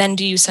come, then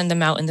do you send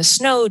them out in the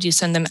snow? Do you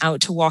send them out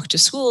to walk to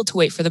school, to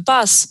wait for the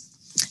bus?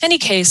 Any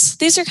case,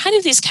 these are kind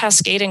of these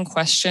cascading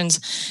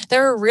questions.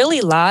 They're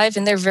really live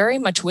and they're very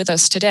much with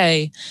us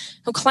today.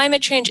 Now,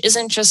 climate change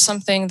isn't just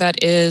something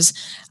that is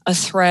a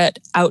threat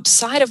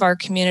outside of our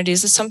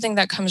communities. It's something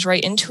that comes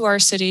right into our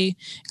city,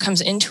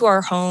 comes into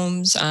our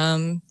homes.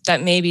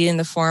 That may be in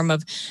the form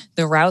of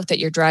the route that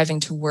you're driving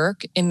to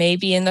work. It may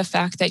be in the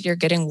fact that you're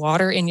getting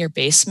water in your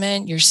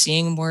basement. You're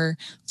seeing more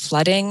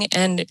flooding,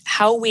 and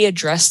how we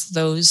address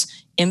those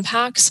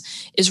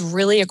impacts is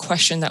really a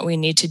question that we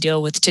need to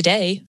deal with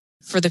today.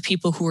 For the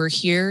people who are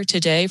here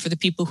today, for the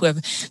people who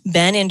have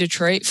been in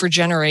Detroit for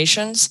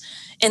generations.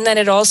 And then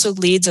it also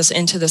leads us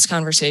into this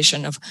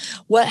conversation of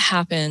what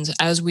happens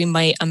as we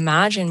might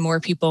imagine more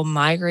people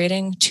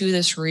migrating to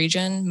this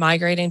region,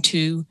 migrating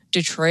to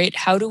Detroit.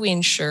 How do we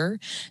ensure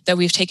that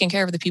we've taken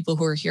care of the people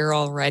who are here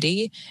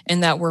already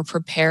and that we're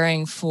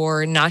preparing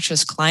for not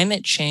just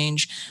climate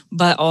change,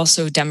 but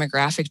also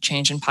demographic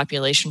change and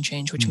population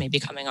change, which may be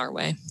coming our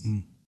way?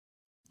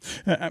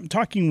 I'm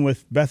talking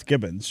with Beth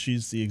Gibbons.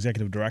 She's the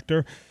executive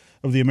director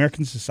of the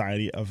American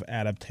Society of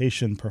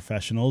Adaptation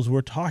Professionals.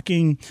 We're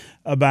talking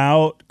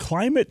about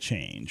climate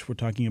change. We're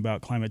talking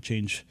about climate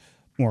change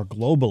more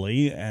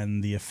globally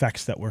and the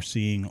effects that we're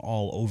seeing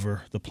all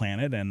over the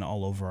planet and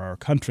all over our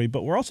country.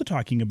 But we're also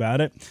talking about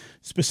it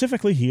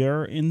specifically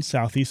here in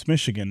Southeast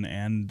Michigan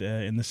and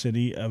in the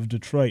city of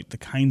Detroit, the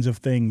kinds of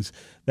things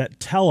that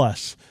tell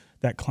us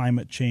that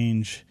climate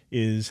change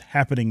is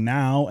happening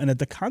now and that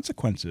the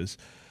consequences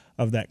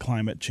of that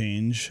climate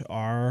change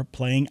are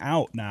playing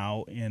out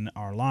now in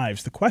our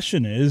lives. The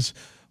question is,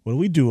 what do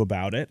we do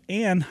about it?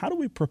 And how do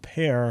we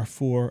prepare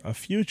for a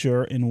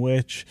future in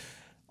which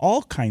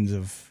all kinds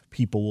of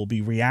people will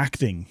be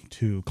reacting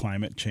to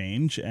climate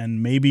change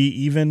and maybe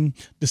even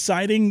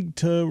deciding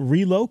to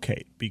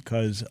relocate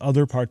because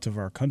other parts of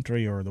our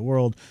country or the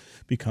world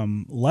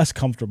become less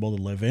comfortable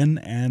to live in,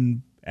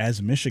 and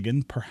as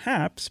Michigan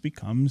perhaps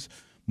becomes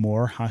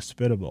more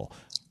hospitable?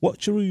 What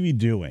should we be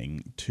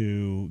doing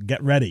to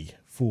get ready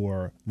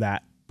for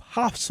that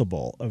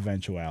possible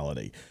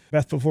eventuality?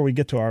 Beth, before we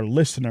get to our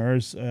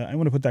listeners, I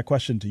want to put that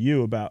question to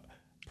you about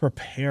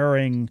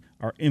preparing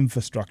our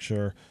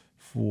infrastructure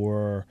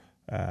for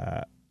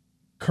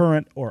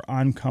current or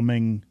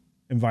oncoming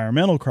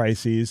environmental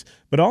crises,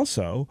 but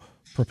also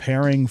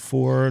preparing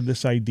for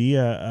this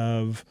idea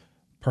of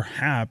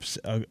perhaps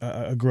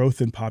a growth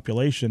in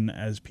population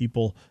as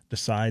people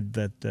decide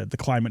that the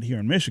climate here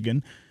in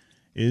Michigan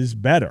is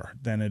better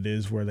than it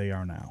is where they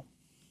are now.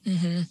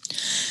 Mm-hmm.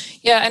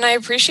 Yeah, and I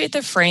appreciate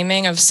the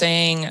framing of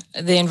saying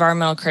the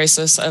environmental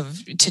crisis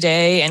of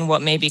today and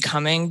what may be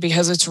coming,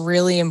 because it's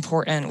really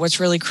important. What's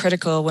really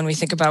critical when we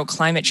think about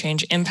climate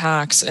change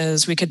impacts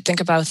is we could think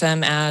about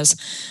them as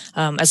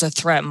a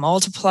threat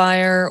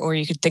multiplier, or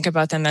you could think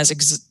about them as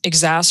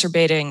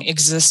exacerbating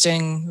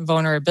existing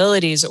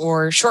vulnerabilities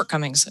or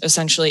shortcomings,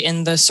 essentially,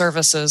 in the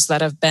services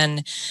that have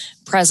been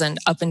present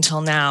up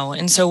until now.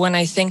 And so when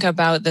I think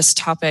about this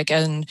topic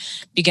and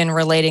begin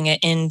relating it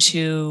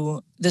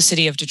into the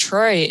city of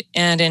Detroit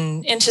and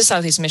into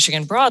Southeast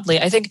Michigan broadly,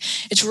 I think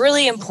it's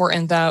really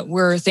important that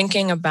we're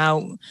thinking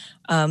about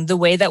the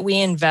way that we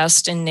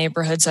invest in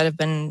neighborhoods that have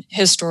been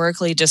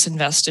historically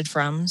disinvested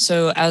from.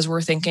 So as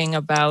we're thinking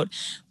about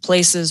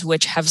places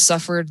which have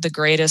suffered the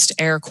greatest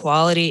air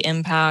quality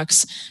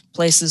impacts,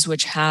 places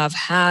which have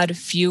had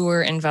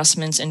fewer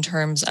investments in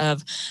terms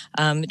of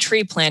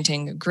tree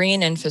planting,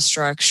 green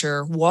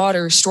infrastructure,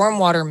 water,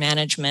 stormwater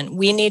management,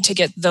 we need to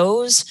get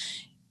those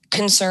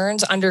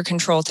concerns under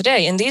control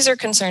today. And these are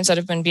concerns that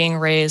have been being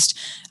raised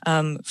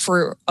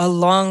for a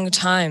long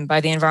time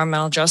by the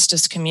environmental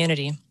justice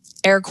community.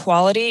 Air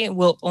quality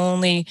will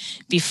only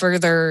be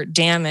further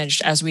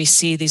damaged as we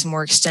see these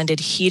more extended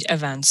heat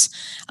events.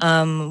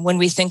 When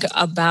we think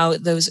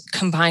about those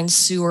combined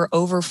sewer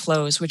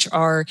overflows, which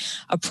are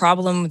a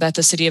problem that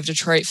the city of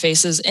Detroit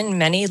faces in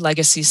many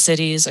legacy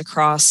cities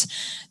across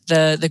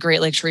the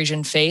Great Lakes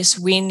region face,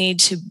 we need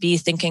to be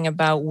thinking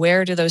about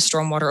where do those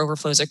stormwater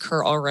overflows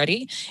occur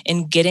already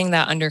and getting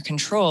that under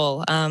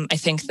control. I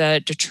think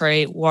that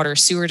Detroit Water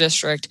Sewer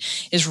District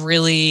is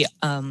really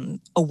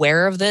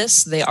aware of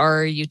this. They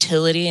are a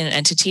utility and an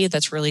entity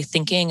that's really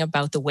thinking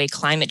about the way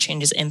climate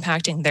change is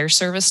impacting their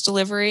service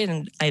delivery,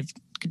 and I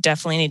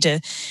definitely need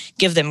to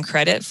give them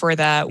credit for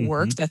that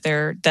work that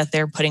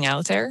they're putting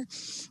out there.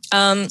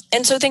 And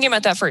so thinking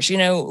about that first,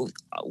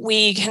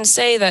 we can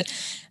say that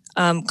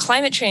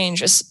climate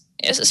change,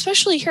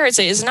 especially here, I'd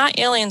say, is not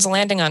aliens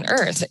landing on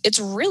Earth. It's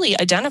really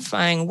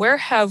identifying where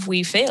have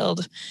we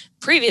failed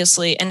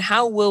previously and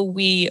how will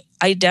we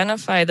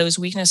identify those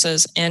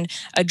weaknesses and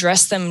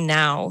address them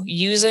now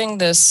using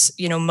this,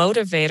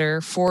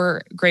 motivator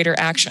for greater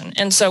action.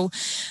 And so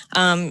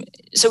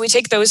we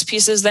take those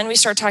pieces, then we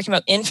start talking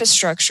about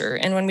infrastructure.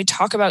 And when we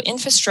talk about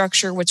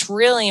infrastructure, what's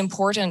really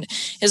important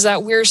is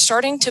that we're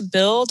starting to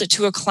build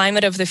to a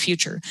climate of the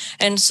future.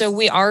 And so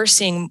we are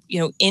seeing,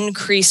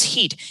 increased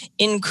heat,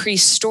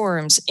 increased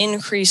storms,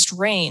 increased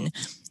rain.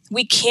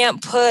 We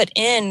can't put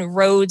in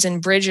roads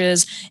and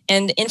bridges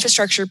and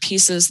infrastructure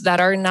pieces that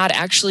are not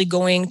actually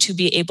going to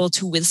be able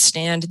to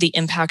withstand the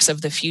impacts of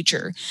the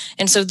future.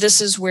 And so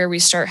this is where we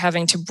start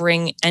having to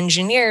bring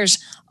engineers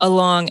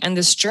along on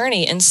this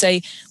journey and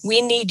say,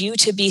 we need you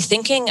to be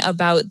thinking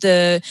about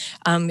the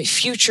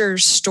future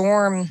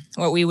storm,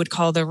 what we would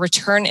call the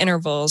return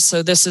intervals.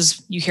 So this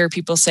is, you hear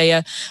people say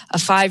a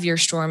 5-year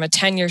storm, a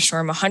 10-year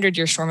storm, a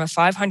 100-year storm, a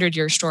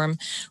 500-year storm.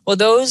 Well,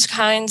 those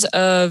kinds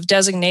of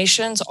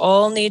designations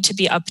all need to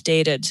be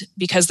updated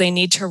because they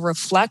need to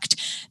reflect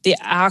the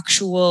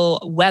actual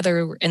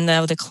weather and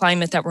the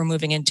climate that we're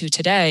moving into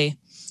today.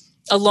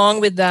 Along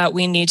with that,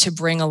 we need to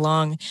bring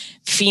along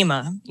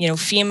FEMA.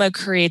 FEMA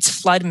creates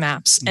flood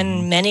maps,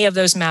 and many of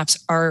those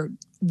maps are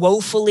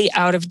woefully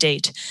out of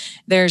date.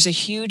 There's a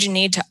huge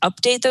need to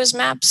update those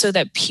maps so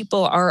that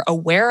people are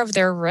aware of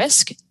their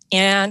risk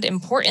and,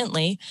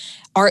 importantly,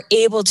 are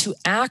able to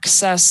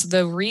access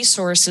the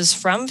resources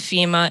from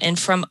FEMA and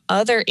from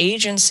other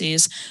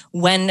agencies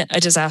when a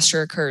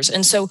disaster occurs.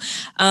 And so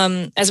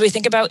as we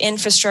think about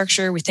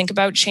infrastructure, we think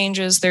about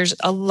changes, there's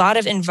a lot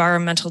of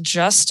environmental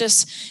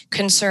justice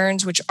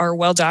concerns which are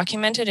well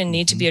documented and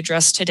need to be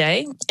addressed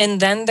today. And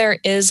then there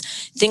is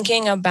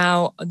thinking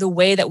about the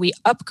way that we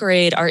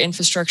upgrade our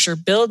infrastructure,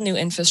 build new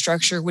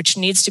infrastructure, which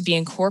needs to be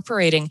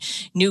incorporating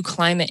new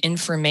climate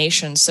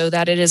information so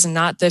that it is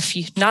not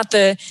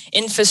the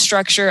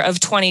infrastructure of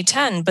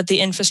 2010, but the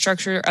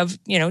infrastructure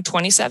of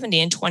 2070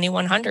 and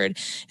 2100.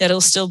 It'll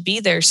still be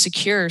there,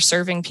 secure,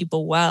 serving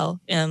people well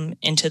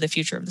into the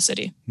future of the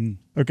city.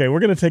 Okay,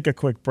 we're going to take a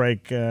quick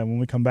break. When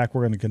we come back,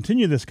 we're going to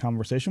continue this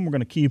conversation. We're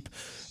going to keep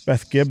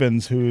Beth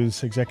Gibbons,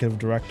 who's Executive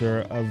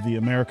Director of the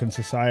American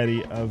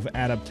Society of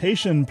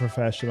Adaptation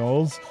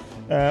Professionals.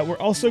 We're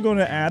also going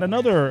to add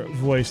another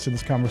voice to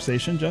this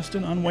conversation.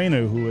 Justin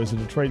Onwenu, who is a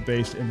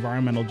Detroit-based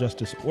environmental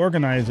justice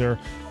organizer,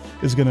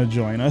 is going to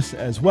join us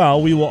as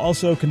well. We will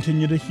also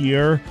continue to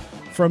hear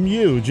from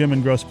you, Jim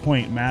in Grosse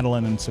Pointe,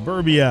 Madeline in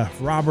Suburbia,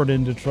 Robert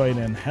in Detroit,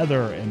 and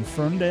Heather in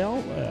Ferndale.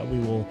 We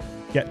will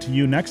get to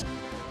you next.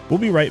 We'll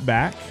be right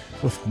back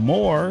with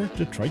more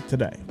Detroit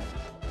Today.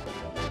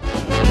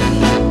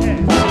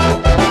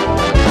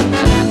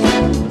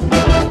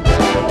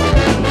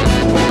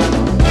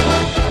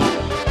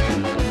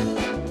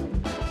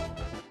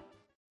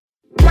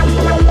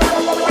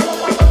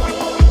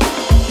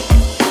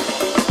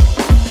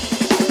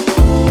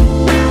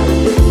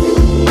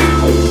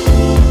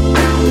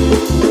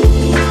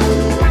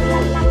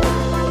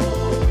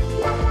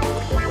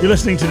 You're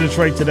listening to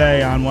Detroit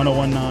Today on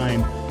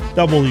 101.9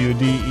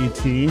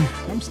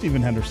 WDET. I'm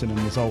Stephen Henderson, and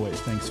as always,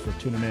 thanks for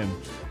tuning in.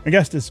 My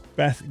guest is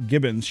Beth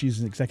Gibbons.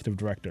 She's an Executive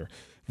Director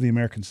of the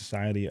American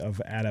Society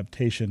of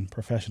Adaptation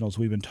Professionals.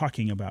 We've been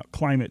talking about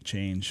climate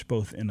change,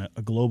 both in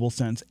a global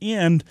sense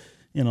and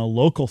in a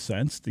local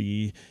sense,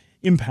 the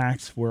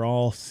impacts we're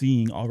all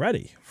seeing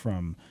already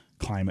from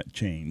climate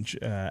change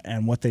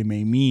and what they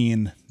may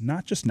mean,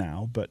 not just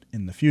now, but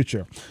in the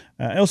future.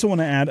 I also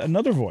want to add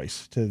another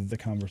voice to the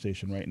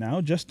conversation right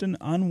now. Justin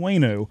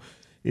Onwenu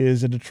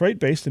is a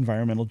Detroit-based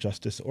environmental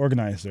justice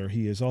organizer.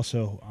 He is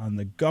also on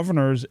the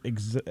Governor's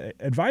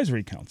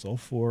Advisory Council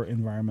for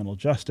Environmental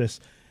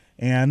Justice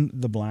and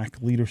the Black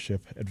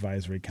Leadership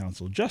Advisory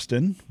Council.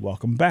 Justin,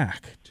 welcome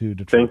back to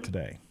Detroit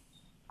Today.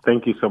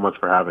 Thank you so much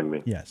for having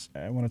me. Yes,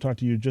 I want to talk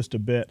to you just a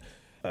bit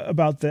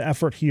about the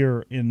effort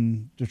here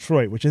in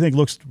Detroit, which I think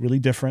looks really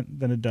different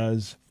than it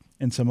does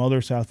in some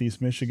other Southeast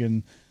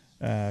Michigan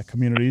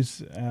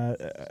communities.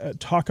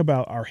 Talk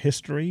about our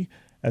history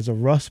as a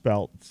Rust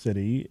Belt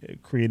city,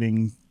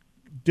 creating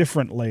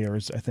different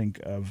layers, I think,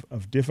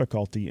 of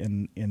difficulty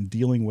in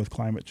dealing with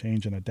climate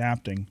change and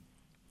adapting,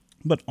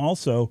 but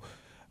also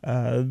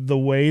the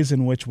ways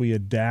in which we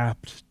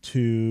adapt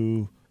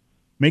to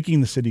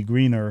making the city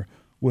greener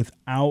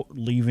without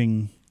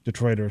leaving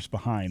Detroiters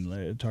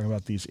behind. Talking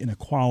about these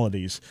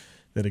inequalities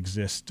that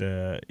exist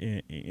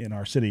in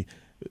our city.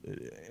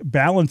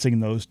 Balancing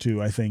those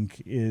two, I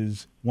think,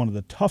 is one of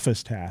the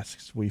toughest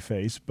tasks we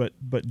face, but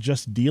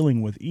just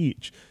dealing with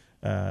each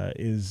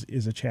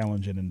is a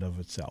challenge in and of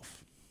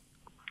itself.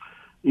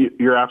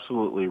 You're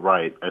absolutely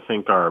right. I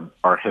think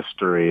our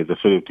history, the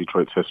city of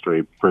Detroit's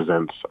history,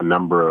 presents a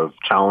number of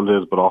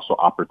challenges, but also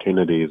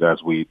opportunities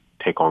as we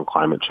take on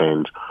climate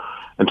change.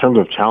 In terms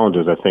of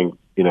challenges, I think,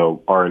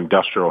 our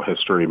industrial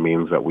history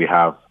means that we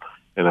have,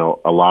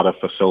 a lot of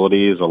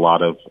facilities, a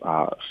lot of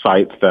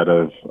sites that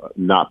have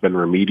not been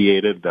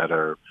remediated that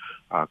are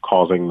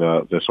causing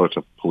the sorts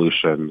of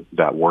pollution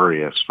that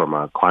worry us from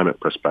a climate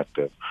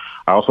perspective.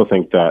 I also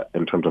think that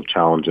in terms of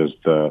challenges,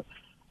 the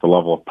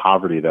level of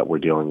poverty that we're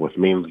dealing with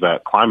means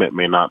that climate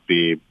may not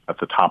be at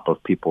the top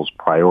of people's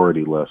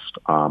priority list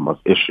of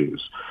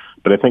issues.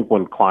 But I think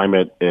when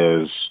climate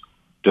is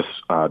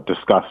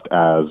discussed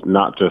as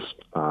not just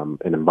an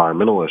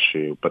environmental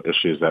issue, but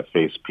issues that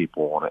face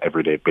people on an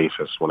everyday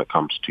basis when it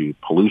comes to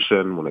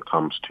pollution, when it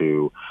comes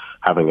to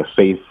having a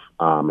safe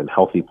and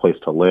healthy place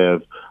to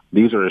live,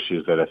 these are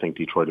issues that I think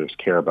Detroiters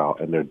care about,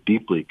 and they're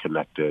deeply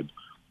connected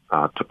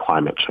to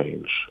climate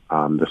change.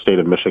 The state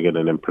of Michigan,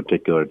 and in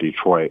particular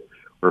Detroit,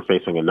 we're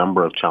facing a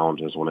number of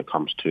challenges when it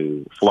comes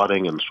to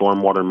flooding and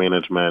stormwater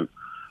management,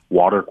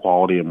 water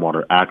quality and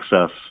water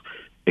access.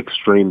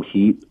 Extreme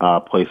heat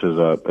places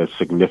a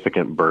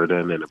significant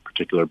burden, and a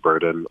particular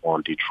burden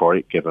on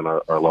Detroit, given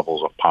our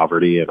levels of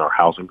poverty and our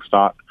housing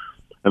stock.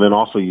 And then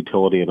also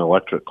utility and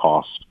electric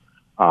costs,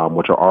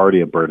 which are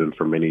already a burden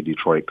for many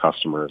Detroit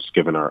customers,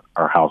 given our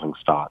housing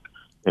stock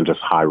and just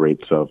high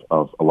rates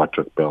of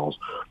electric bills.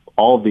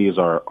 All of these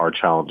are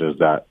challenges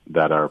that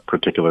are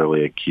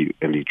particularly acute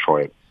in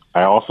Detroit.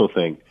 I also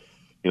think,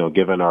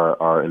 given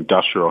our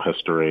industrial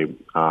history,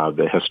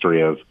 the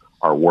history of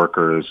our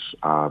workers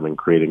and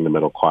creating the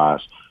middle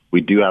class,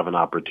 we do have an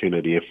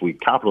opportunity, if we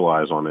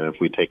capitalize on it,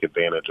 if we take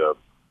advantage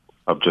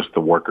of just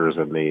the workers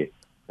and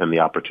the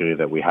opportunity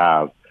that we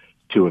have,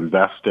 to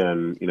invest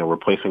in,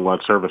 replacing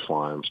lead service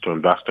lines, to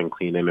invest in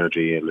clean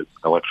energy and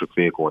electric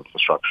vehicle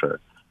infrastructure,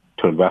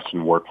 to invest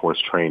in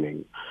workforce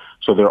training.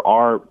 So there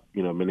are,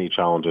 many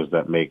challenges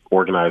that make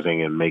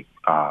organizing and make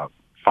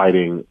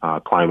fighting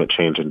climate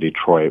change in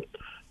Detroit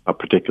a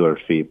particular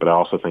feat. But I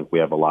also think we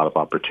have a lot of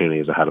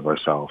opportunities ahead of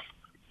ourselves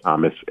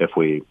if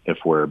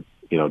we're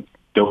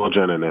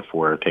diligent and if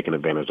we're taking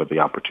advantage of the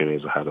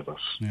opportunities ahead of us.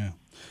 Yeah.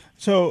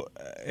 So,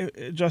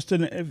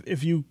 Justin,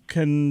 if you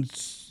can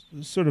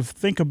sort of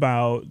think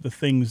about the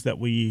things that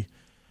we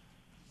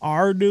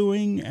are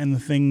doing and the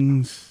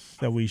things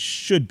that we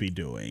should be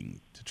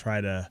doing to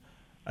try to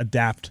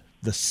adapt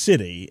the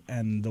city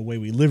and the way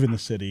we live in the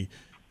city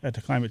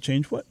to climate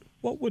change, what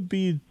would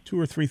be 2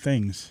 or 3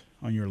 things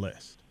on your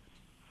list?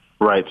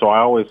 Right. So I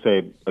always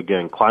say,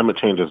 again, climate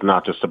change is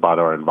not just about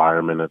our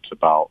environment. It's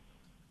about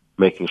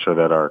making sure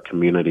that our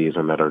communities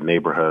and that our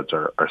neighborhoods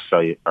are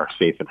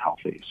safe and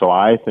healthy. So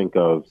I think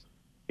of,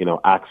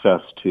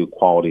 access to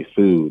quality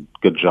food,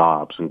 good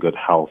jobs, and good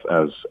health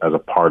as a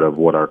part of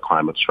what our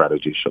climate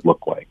strategy should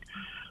look like.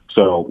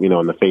 So,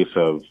 in the face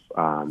of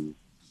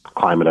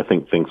climate, I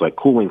think things like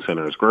cooling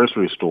centers,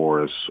 grocery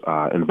stores,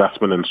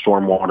 investment in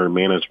stormwater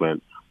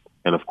management,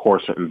 and of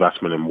course,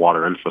 investment in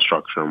water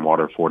infrastructure and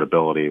water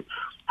affordability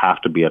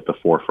have to be at the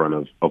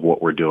forefront of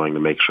what we're doing to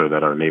make sure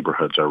that our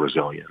neighborhoods are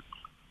resilient.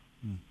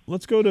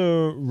 Let's go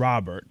to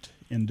Robert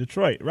in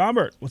Detroit.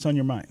 Robert, what's on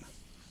your mind?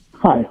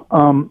 Hi.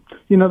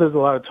 There's a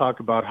lot of talk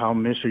about how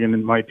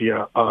Michigan might be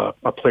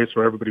a place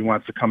where everybody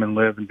wants to come and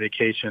live and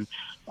vacation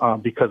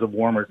because of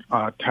warmer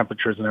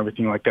temperatures and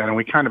everything like that. And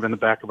we kind of in the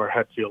back of our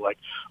head feel like,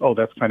 oh,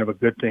 that's kind of a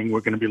good thing. We're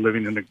going to be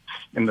living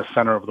in the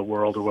center of the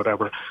world or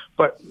whatever.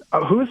 But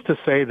who is to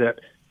say that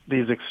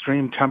these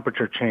extreme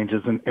temperature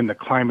changes and the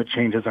climate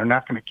changes are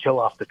not going to kill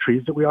off the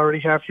trees that we already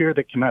have here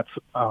that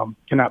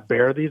cannot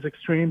bear these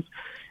extremes?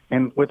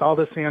 And with all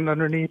the sand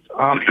underneath,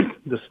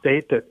 the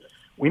state that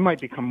we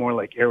might become more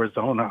like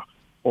Arizona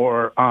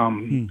or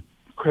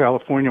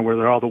California, where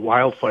there are all the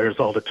wildfires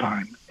all the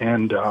time.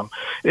 And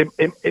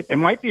it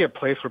might be a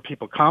place where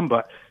people come,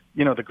 but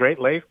the Great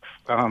Lakes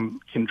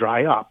can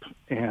dry up,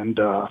 and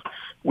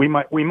we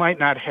might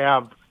not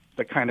have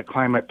the kind of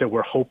climate that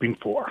we're hoping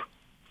for.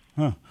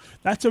 Huh.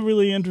 That's a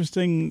really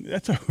interesting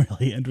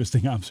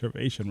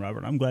observation,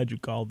 Robert. I'm glad you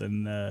called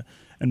and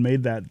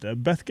made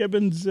that. Beth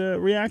Gibbons,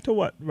 react to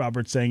what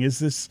Robert's saying. Is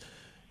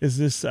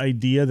this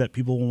idea that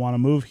people will want to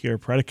move here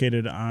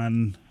predicated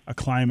on a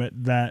climate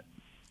that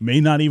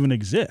may not even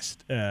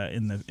exist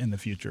in the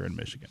future in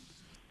Michigan?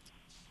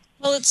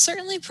 Well, it's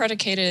certainly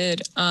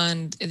predicated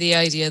on the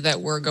idea that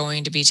we're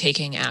going to be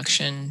taking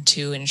action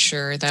to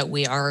ensure that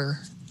we are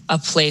a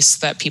place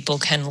that people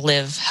can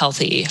live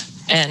healthy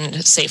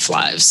and safe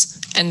lives.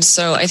 And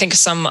so I think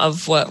some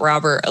of what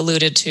Robert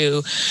alluded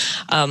to,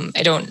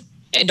 I don't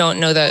I don't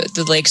know that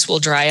the lakes will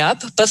dry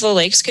up, but the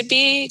lakes could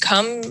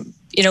become,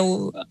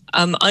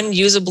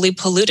 unusably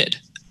polluted.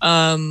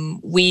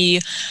 We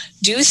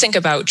do think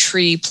about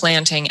tree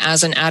planting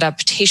as an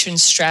adaptation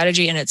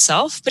strategy in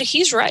itself, but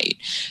he's right.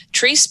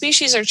 Tree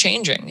species are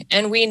changing,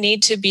 and we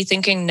need to be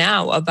thinking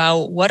now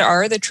about what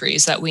are the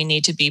trees that we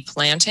need to be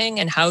planting,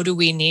 and how do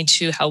we need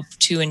to help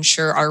to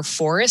ensure our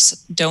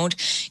forests don't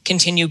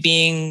continue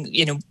being,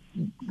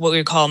 what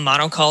we call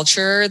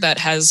monoculture that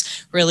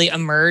has really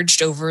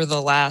emerged over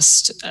the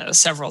last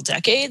several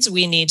decades.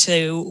 We need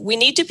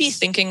to be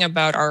thinking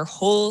about our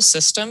whole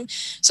system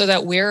so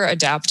that we're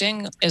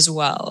adapting as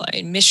well.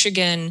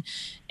 Michigan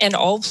and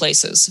all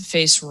places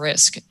face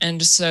risk,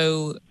 and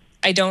so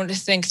I don't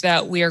think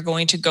that we are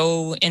going to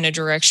go in a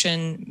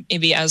direction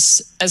maybe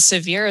as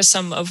severe as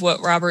some of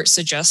what Robert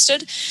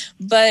suggested,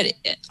 but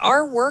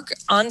our work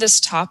on this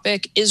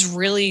topic is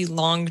really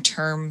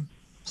long-term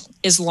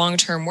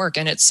work,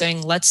 and it's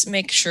saying let's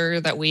make sure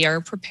that we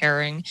are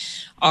preparing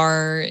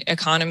our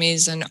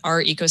economies and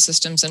our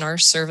ecosystems and our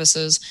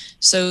services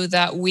so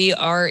that we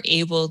are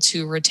able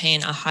to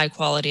retain a high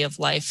quality of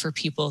life for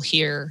people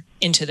here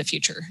into the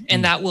future,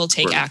 and that will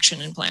take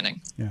action and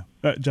planning. Yeah,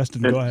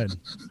 Justin, go ahead.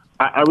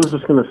 I was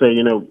just going to say,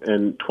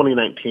 in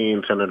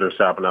 2019, Senator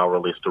Stabenow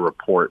released a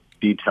report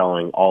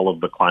detailing all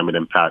of the climate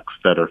impacts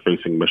that are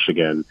facing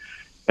Michigan,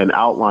 and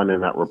outlined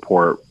in that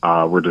report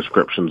were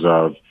descriptions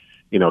of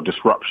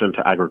disruption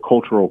to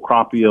agricultural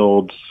crop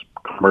yields,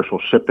 commercial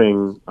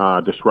shipping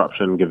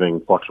disruption,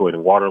 giving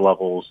fluctuating water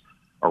levels,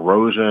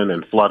 erosion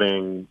and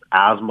flooding,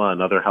 asthma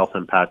and other health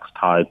impacts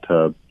tied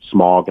to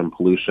smog and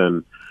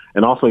pollution,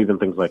 and also even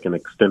things like an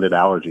extended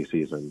allergy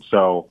season.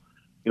 So,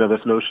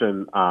 this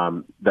notion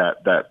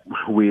that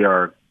we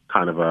are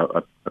kind of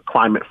a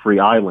climate-free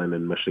island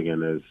in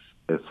Michigan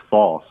is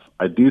false.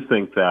 I do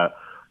think that,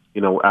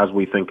 as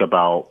we think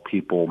about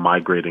people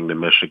migrating to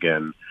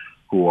Michigan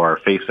who are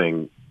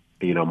facing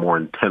more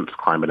intense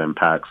climate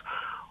impacts,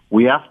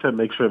 we have to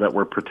make sure that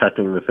we're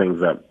protecting the things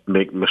that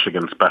make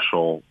Michigan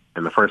special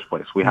in the first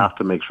place. We have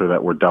to make sure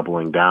that we're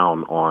doubling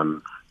down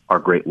on our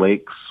Great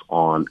Lakes,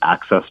 on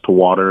access to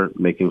water,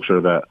 making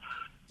sure that,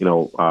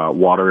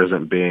 water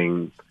isn't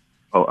being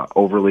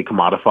overly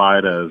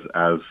commodified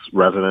as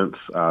residents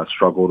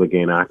struggle to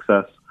gain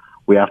access.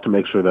 We have to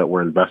make sure that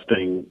we're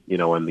investing,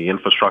 in the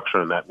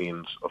infrastructure, and that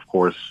means, of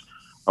course,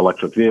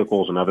 electric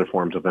vehicles and other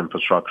forms of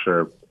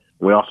infrastructure.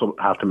 We also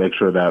have to make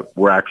sure that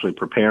we're actually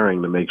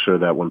preparing to make sure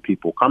that when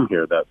people come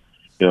here, that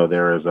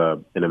there is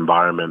an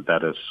environment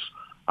that is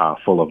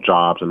full of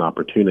jobs and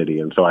opportunity.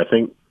 And so I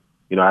think,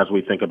 as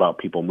we think about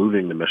people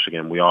moving to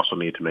Michigan, we also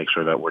need to make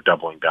sure that we're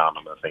doubling down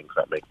on the things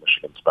that make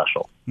Michigan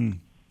special.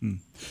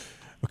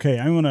 Okay,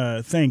 I want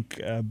to thank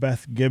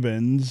Beth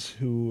Gibbons,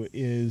 who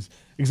is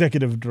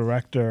Executive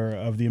Director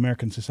of the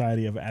American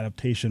Society of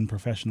Adaptation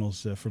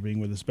Professionals, for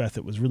being with us. Beth,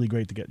 it was really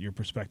great to get your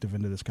perspective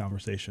into this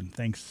conversation.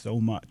 Thanks so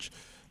much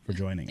for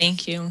joining us.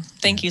 Thank you.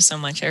 Thank you so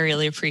much. I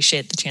really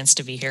appreciate the chance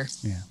to be here.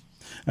 Yeah.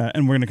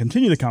 And we're going to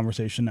continue the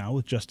conversation now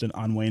with Justin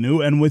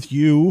Onwenu and with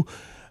you,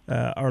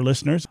 our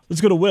listeners.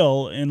 Let's go to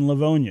Will in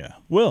Livonia.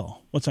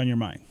 Will, what's on your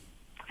mind?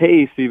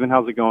 Hey, Stephen,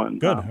 how's it going?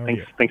 Good. How are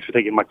you? Thanks for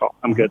taking my call.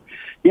 I'm good.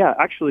 Yeah,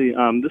 actually,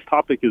 this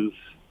topic is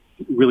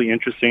really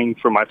interesting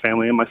for my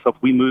family and myself.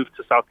 We moved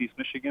to Southeast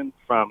Michigan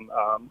from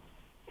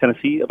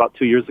Tennessee about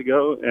 2 years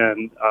ago,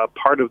 and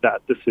part of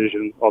that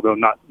decision, although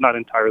not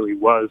entirely,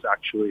 was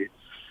actually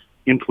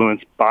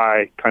influenced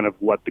by kind of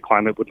what the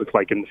climate would look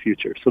like in the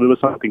future. So there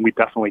was something we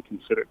definitely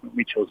considered when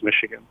we chose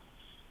Michigan.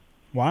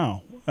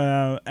 Wow.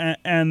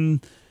 And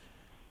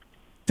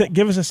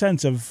give us a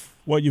sense of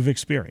what you've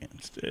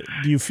experienced.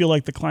 Do you feel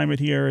like the climate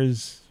here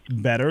is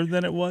better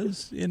than it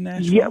was in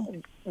Nashville? Yeah.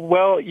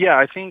 Well, yeah,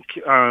 I think,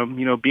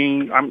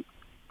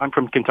 I'm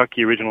from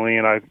Kentucky originally,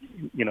 and I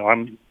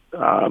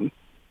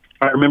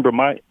remember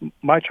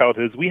my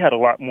childhood, we had a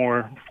lot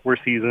more 4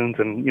 seasons,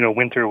 and,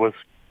 winter was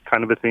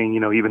kind of a thing,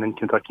 even in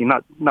Kentucky,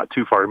 not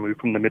too far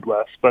removed from the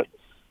Midwest, but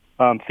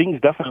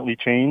things definitely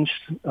changed,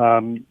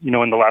 in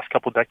the last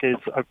couple of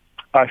decades.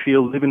 I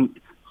feel living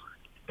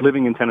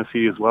in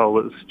Tennessee as well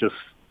was just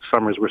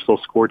summers were so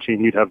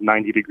scorching. You'd have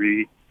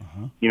 90-degree,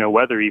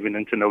 weather even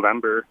into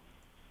November.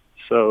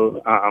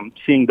 So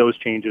seeing those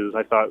changes,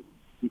 I thought,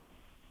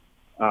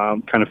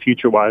 kind of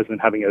future-wise, and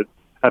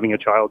having a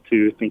child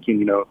too,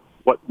 thinking,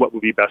 what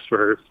would be best for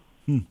her,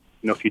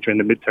 future in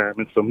the midterm.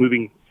 And so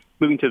moving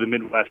to the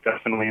Midwest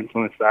definitely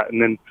influenced that.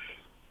 And then,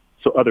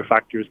 so other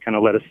factors kind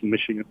of led us to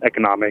Michigan,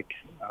 economic,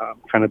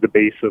 kind of the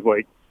base of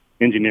like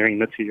engineering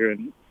that's here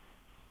and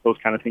those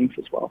kind of things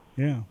as well.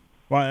 Yeah.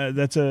 Well,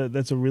 that's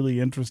a really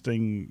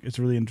interesting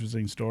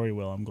story,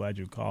 Will. I'm glad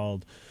you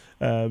called.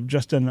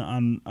 Justin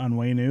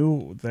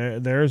Onwenu,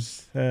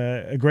 there's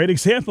a great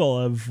example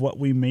of what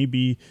we may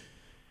be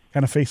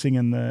kind of facing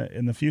in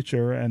the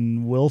future.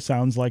 And Will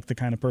sounds like the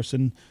kind of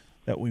person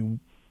that we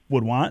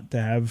would want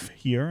to have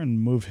here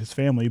and move his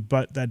family,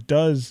 but that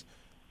does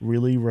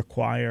really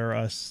require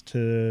us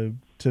to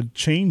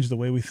change the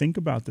way we think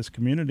about this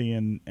community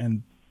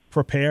and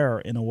prepare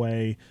in a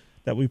way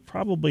that we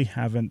probably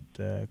haven't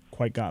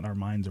quite gotten our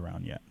minds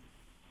around yet.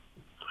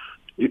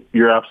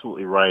 You're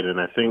absolutely right. And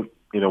I think,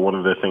 one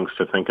of the things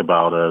to think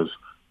about is,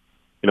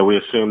 we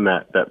assume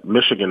that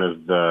Michigan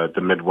is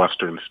the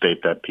Midwestern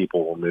state that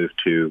people will move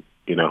to,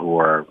 who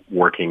are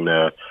working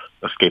to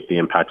escape the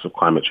impacts of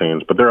climate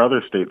change. But there are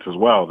other states as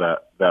well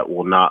that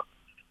will not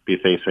be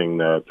facing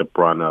the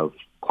brunt of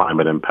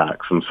climate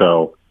impacts. And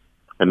so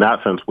in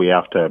that sense, we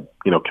have to,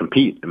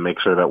 compete and make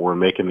sure that we're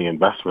making the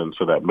investments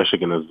so that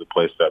Michigan is the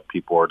place that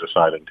people are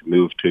deciding to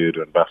move to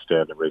invest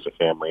in, to raise a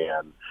family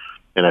in.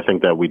 And I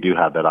think that we do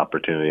have that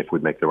opportunity if we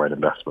make the right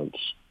investments.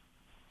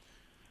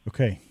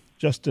 Okay.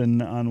 Justin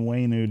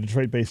Onwenu,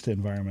 Detroit-based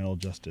environmental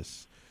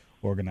justice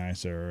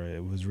organizer.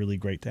 It was really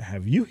great to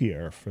have you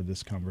here for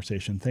this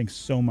conversation. Thanks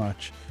so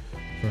much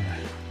for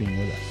being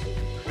with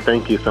us.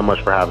 Thank you so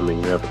much for having me.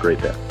 You have a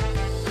great day.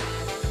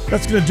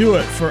 That's going to do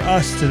it for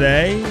us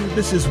today.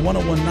 This is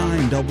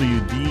 101.9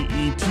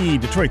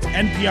 WDET, Detroit's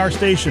NPR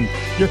station,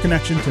 your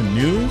connection to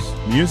news,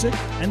 music,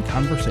 and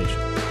conversation.